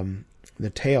the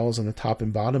tails on the top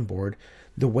and bottom board,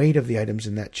 the weight of the items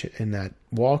in that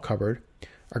wall cupboard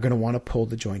are going to want to pull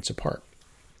the joints apart.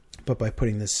 But by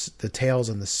putting the tails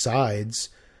on the sides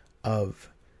of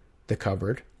the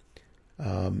cupboard,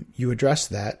 you address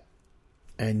that,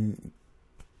 and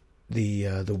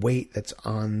the weight that's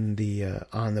on the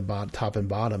top and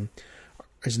bottom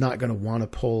is not going to want to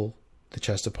pull the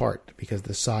chest apart, because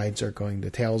the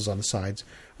tails on the sides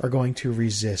are going to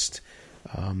resist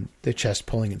the chest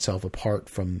pulling itself apart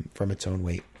from its own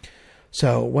weight.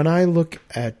 So when I look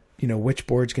at which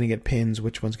board's going to get pins,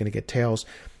 which one's going to get tails,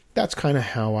 that's kind of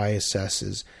how I assess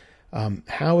is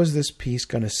how is this piece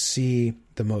going to see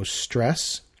the most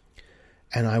stress,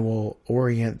 and I will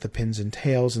orient the pins and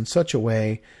tails in such a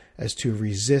way as to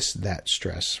resist that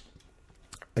stress.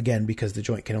 Again, because the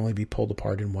joint can only be pulled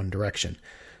apart in one direction.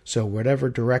 So whatever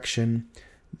direction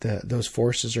those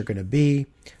forces are going to be,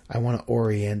 I want to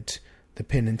orient the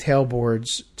pin and tail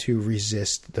boards to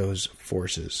resist those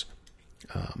forces,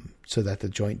 so that the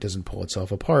joint doesn't pull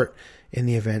itself apart in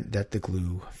the event that the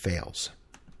glue fails.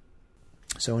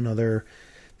 So another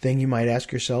thing you might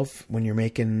ask yourself when you're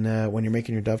making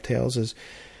your dovetails is,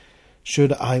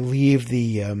 should I leave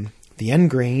the end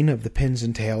grain of the pins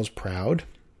and tails proud?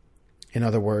 In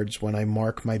other words, when I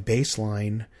mark my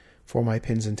baseline for my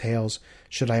pins and tails,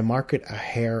 should I mark it a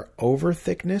hair over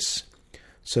thickness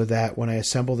so that when I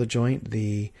assemble the joint,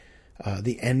 the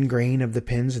end grain of the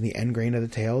pins and the end grain of the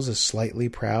tails is slightly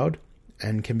proud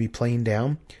and can be planed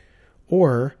down?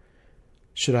 Or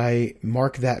should I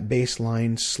mark that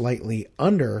baseline slightly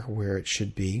under where it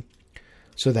should be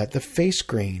so that the face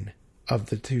grain of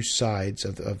the two sides,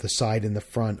 of the side in the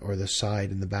front or the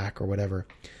side in the back or whatever,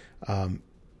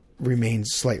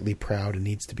 remains slightly proud and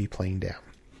needs to be planed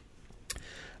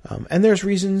down? And there's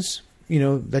reasons,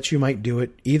 that you might do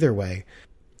it either way.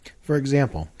 For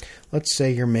example, let's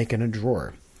say you're making a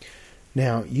drawer.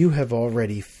 Now, you have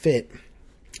already fit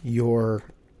your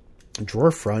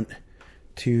drawer front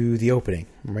to the opening,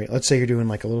 right? Let's say you're doing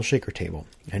like a little shaker table,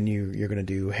 and you're going to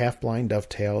do half blind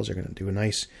dovetails. You're going to do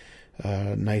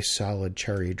a nice solid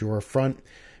cherry drawer front.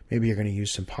 Maybe you're going to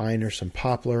use some pine or some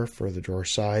poplar for the drawer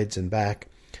sides and back.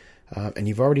 And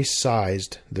you've already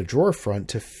sized the drawer front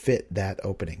to fit that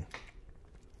opening.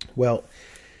 Well,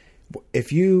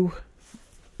 if you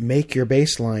make your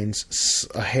baselines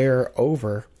a hair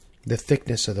over the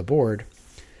thickness of the board,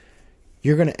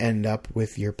 you're going to end up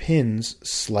with your pins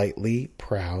slightly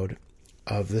proud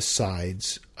of the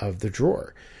sides of the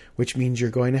drawer, which means you're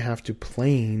going to have to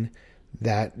plane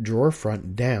that drawer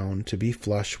front down to be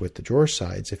flush with the drawer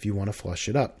sides if you want to flush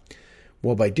it up.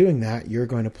 Well, by doing that, you're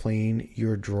going to plane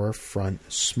your drawer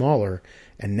front smaller,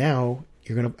 and now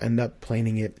you're going to end up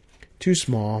planing it too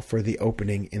small for the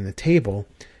opening in the table,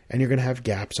 and you're going to have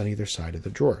gaps on either side of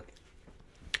the drawer.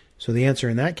 So the answer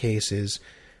in that case is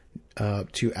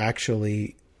to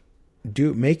actually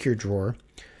make your drawer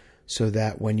so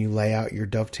that when you lay out your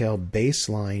dovetail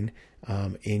baseline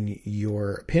in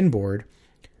your pin board,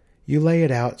 you lay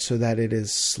it out so that it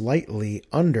is slightly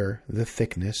under the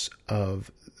thickness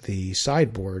of the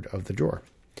sideboard of the drawer.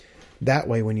 That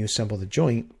way, when you assemble the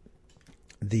joint,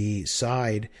 the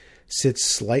side sits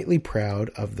slightly proud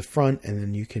of the front, and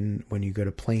then you can, when you go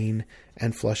to plane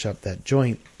and flush up that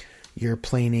joint, you're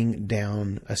planing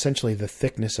down essentially the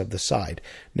thickness of the side.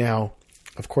 Now,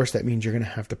 of course, that means you're going to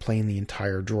have to plane the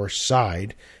entire drawer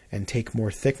side and take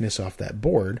more thickness off that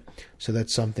board. So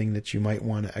that's something that you might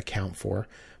want to account for.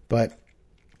 But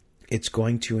it's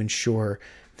going to ensure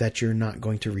that you're not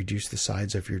going to reduce the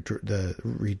size of your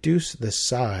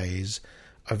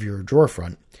drawer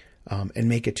front and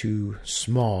make it too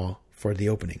small for the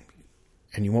opening,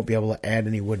 and you won't be able to add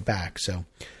any wood back. So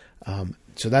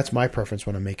that's my preference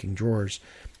when I'm making drawers,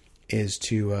 is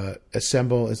to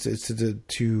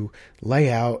to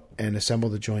lay out and assemble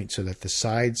the joint so that the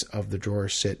sides of the drawer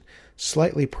sit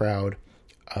slightly proud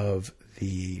of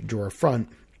the drawer front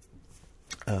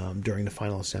during the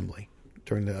final assembly,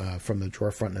 from the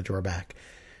drawer front and the drawer back,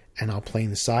 and I'll plane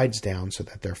the sides down so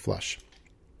that they're flush,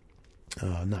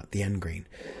 not the end grain.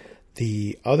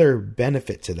 The other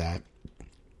benefit to that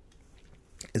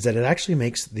is that it actually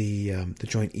makes the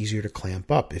joint easier to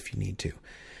clamp up if you need to.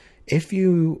 If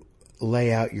you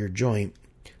lay out your joint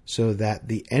so that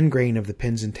the end grain of the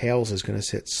pins and tails is going to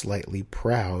sit slightly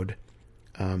proud,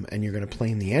 and you're going to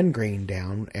plane the end grain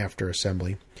down after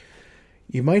assembly,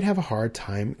 you might have a hard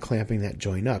time clamping that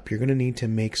joint up. You're going to need to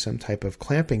make some type of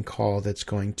clamping call that's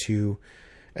going to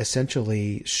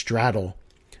essentially straddle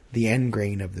the end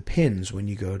grain of the pins when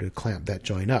you go to clamp that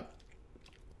joint up.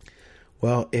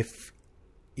 Well, if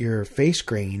your face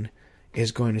grain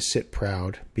is going to sit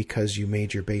proud because you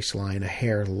made your baseline a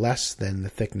hair less than the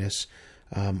thickness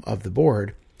of the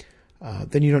board,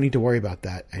 then you don't need to worry about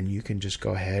that, and you can just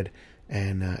go ahead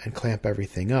and clamp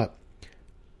everything up,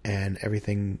 and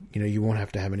everything, you won't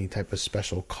have to have any type of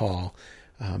special call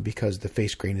because the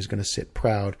face grain is going to sit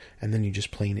proud, and then you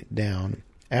just plane it down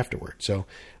afterward. So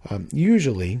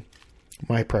usually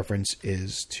my preference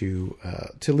is to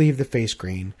leave the face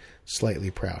grain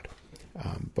slightly proud.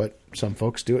 But some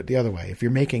folks do it the other way. If you're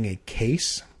making a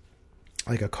case,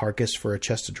 like a carcass for a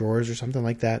chest of drawers or something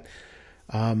like that,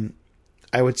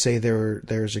 I would say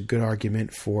there's a good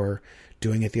argument for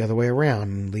doing it the other way around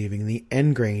and leaving the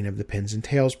end grain of the pins and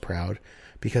tails proud,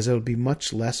 because it'll be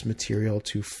much less material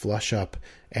to flush up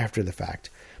after the fact.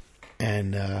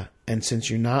 And since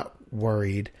you're not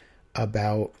worried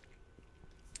about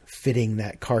fitting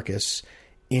that carcass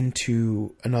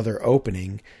into another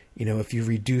opening, if you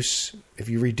reduce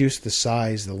the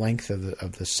size, the length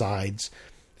of the sides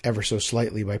ever so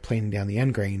slightly by planing down the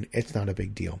end grain, it's not a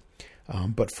big deal.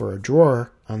 But for a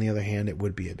drawer, on the other hand, it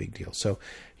would be a big deal. So,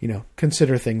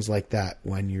 consider things like that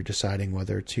when you're deciding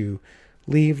whether to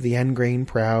leave the end grain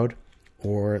proud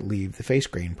or leave the face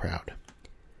grain proud.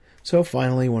 So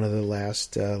finally, one of the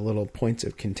last little points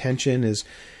of contention is,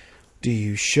 do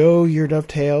you show your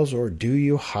dovetails or do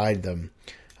you hide them?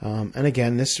 And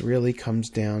again, this really comes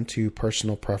down to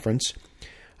personal preference.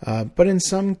 But in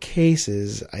some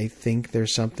cases, I think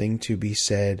there's something to be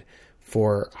said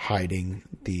for hiding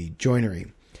the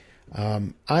joinery.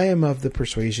 I am of the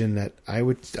persuasion that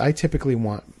I typically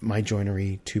want my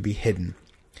joinery to be hidden.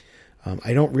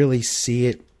 I don't really see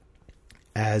it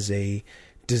as a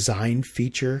design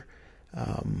feature.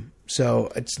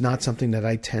 So it's not something that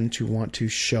I tend to want to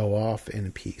show off in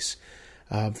a piece.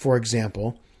 For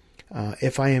example,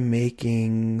 if I am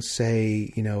making,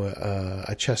 say,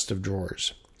 a chest of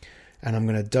drawers, and I'm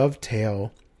going to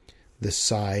dovetail the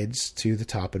sides to the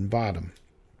top and bottom.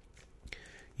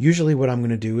 Usually what I'm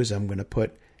going to do is I'm going to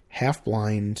put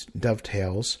half-blind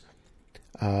dovetails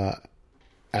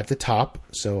at the top.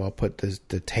 So I'll put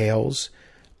the tails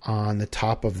on the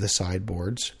top of the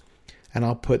sideboards, and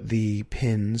I'll put the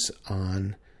pins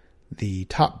on the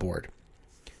top board.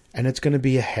 And it's going to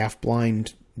be a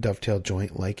half-blind dovetail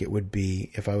joint like it would be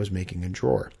if I was making a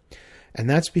drawer. And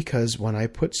that's because when I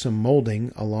put some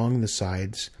molding along the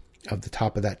sides of the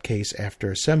top of that case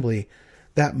after assembly,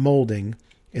 that molding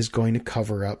is going to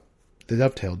cover up the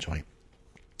dovetail joint.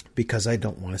 because I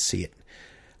don't want to see it.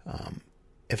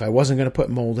 If I wasn't going to put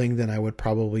molding, then I would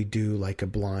probably do like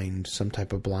some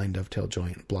type of blind dovetail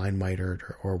joint, blind mitered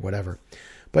or whatever.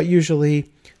 But usually,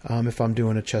 if I'm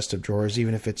doing a chest of drawers,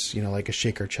 even if it's, like a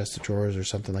shaker chest of drawers or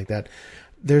something like that,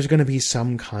 there's going to be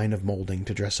some kind of molding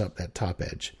to dress up that top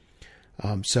edge.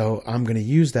 So I'm going to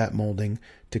use that molding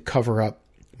to cover up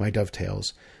my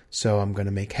dovetails. So I'm going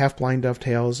to make half blind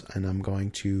dovetails, and I'm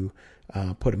going to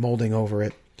put a molding over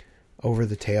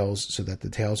the tails so that the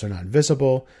tails are not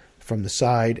visible from the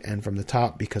side and from the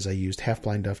top, because I used half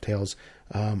blind dovetails.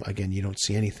 Again, you don't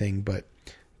see anything but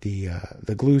the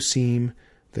glue seam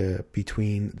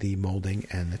between the molding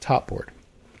and the top board.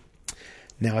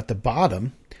 Now at the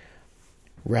bottom,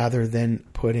 rather than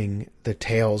putting the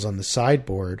tails on the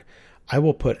sideboard, I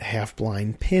will put half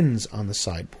blind pins on the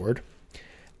sideboard,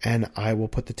 and I will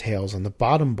put the tails on the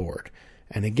bottom board.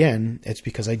 And again, it's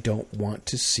because I don't want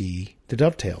to see the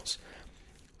dovetails.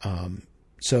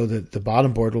 So the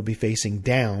bottom board will be facing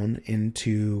down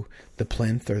into the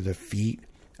plinth or the feet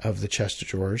of the chest of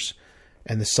drawers,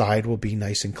 and the side will be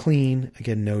nice and clean.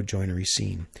 Again, no joinery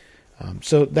seen.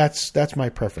 So that's my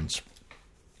preference.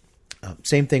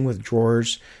 Same thing with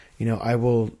drawers. I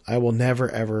will never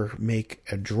ever make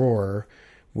a drawer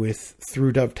with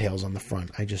through dovetails on the front.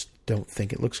 I just don't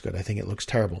think it looks good. I think it looks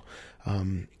terrible.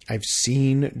 I've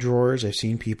seen drawers. I've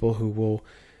seen people who will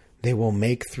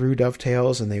make through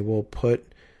dovetails, and they will put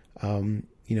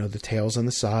the tails on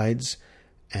the sides,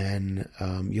 and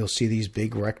you'll see this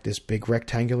big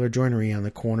rectangular joinery on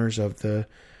the corners of the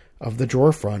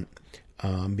drawer front,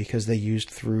 because they used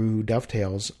through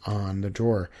dovetails on the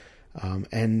drawer.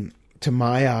 And to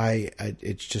my eye,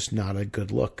 it's just not a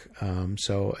good look.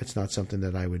 So it's not something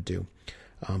that I would do.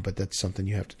 But that's something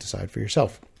you have to decide for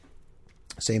yourself.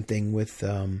 Same thing with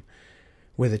a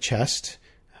chest.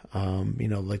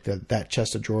 Like that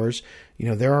chest of drawers.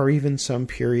 There are even some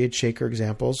period shaker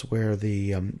examples where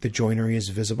the joinery is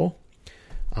visible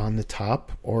on the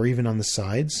top or even on the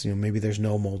sides. Maybe there's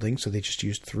no molding, so they just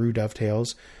used through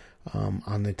dovetails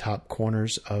on the top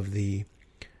corners of the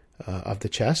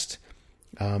chest.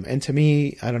 And to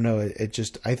me, I don't know,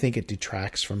 I think it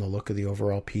detracts from the look of the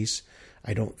overall piece.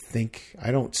 I don't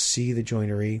see the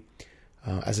joinery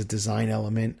as a design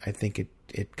element. I think it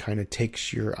kind of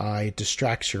takes your eye,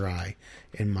 distracts your eye,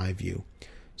 in my view.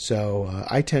 So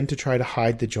I tend to try to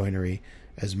hide the joinery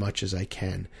as much as I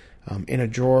can. In a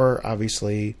drawer,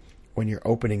 obviously, when you're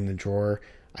opening the drawer,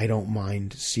 I don't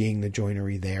mind seeing the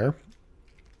joinery there.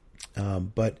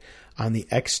 But on the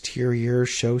exterior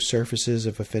show surfaces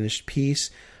of a finished piece,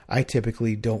 I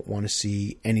typically don't want to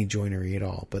see any joinery at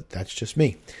all. But that's just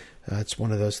me. It's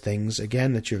one of those things,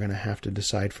 again, that you're going to have to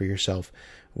decide for yourself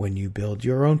when you build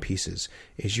your own pieces.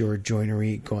 Is your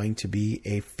joinery going to be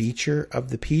a feature of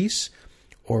the piece,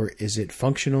 or is it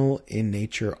functional in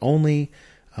nature only?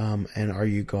 And are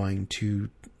you going to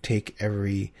take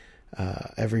every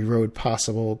road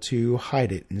possible to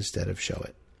hide it instead of show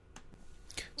it?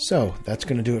 So that's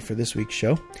going to do it for this week's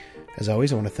show. As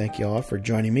always, I want to thank you all for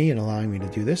joining me and allowing me to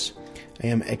do this. I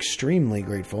am extremely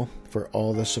grateful for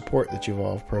all the support that you've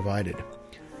all provided.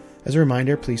 As a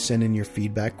reminder, please send in your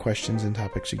feedback, questions, and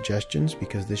topic suggestions,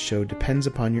 because this show depends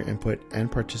upon your input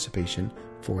and participation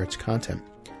for its content.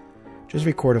 Just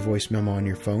record a voice memo on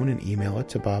your phone and email it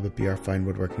to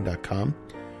bob@brfinewoodworking.com,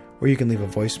 or you can leave a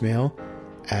voicemail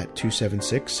at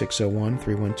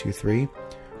 276-601-3123,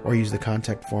 or use the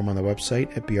contact form on the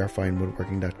website at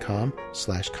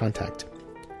brfinewoodworking.com/contact.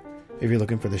 If you're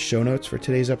looking for the show notes for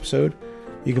today's episode,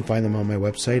 you can find them on my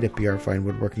website at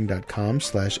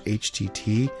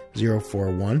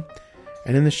brfinewoodworking.com/HTT041.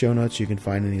 And in the show notes, you can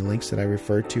find any links that I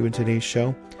referred to in today's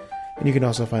show. And you can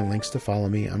also find links to follow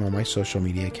me on all my social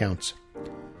media accounts.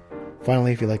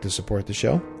 Finally, if you'd like to support the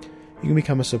show, you can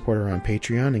become a supporter on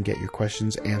Patreon and get your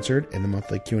questions answered in the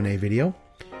monthly Q&A video,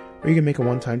 or you can make a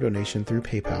one-time donation through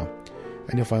PayPal.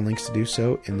 And you'll find links to do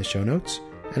so in the show notes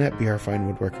and at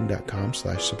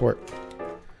brfinewoodworking.com/support.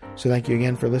 So thank you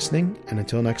again for listening, and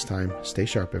until next time, stay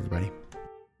sharp, everybody.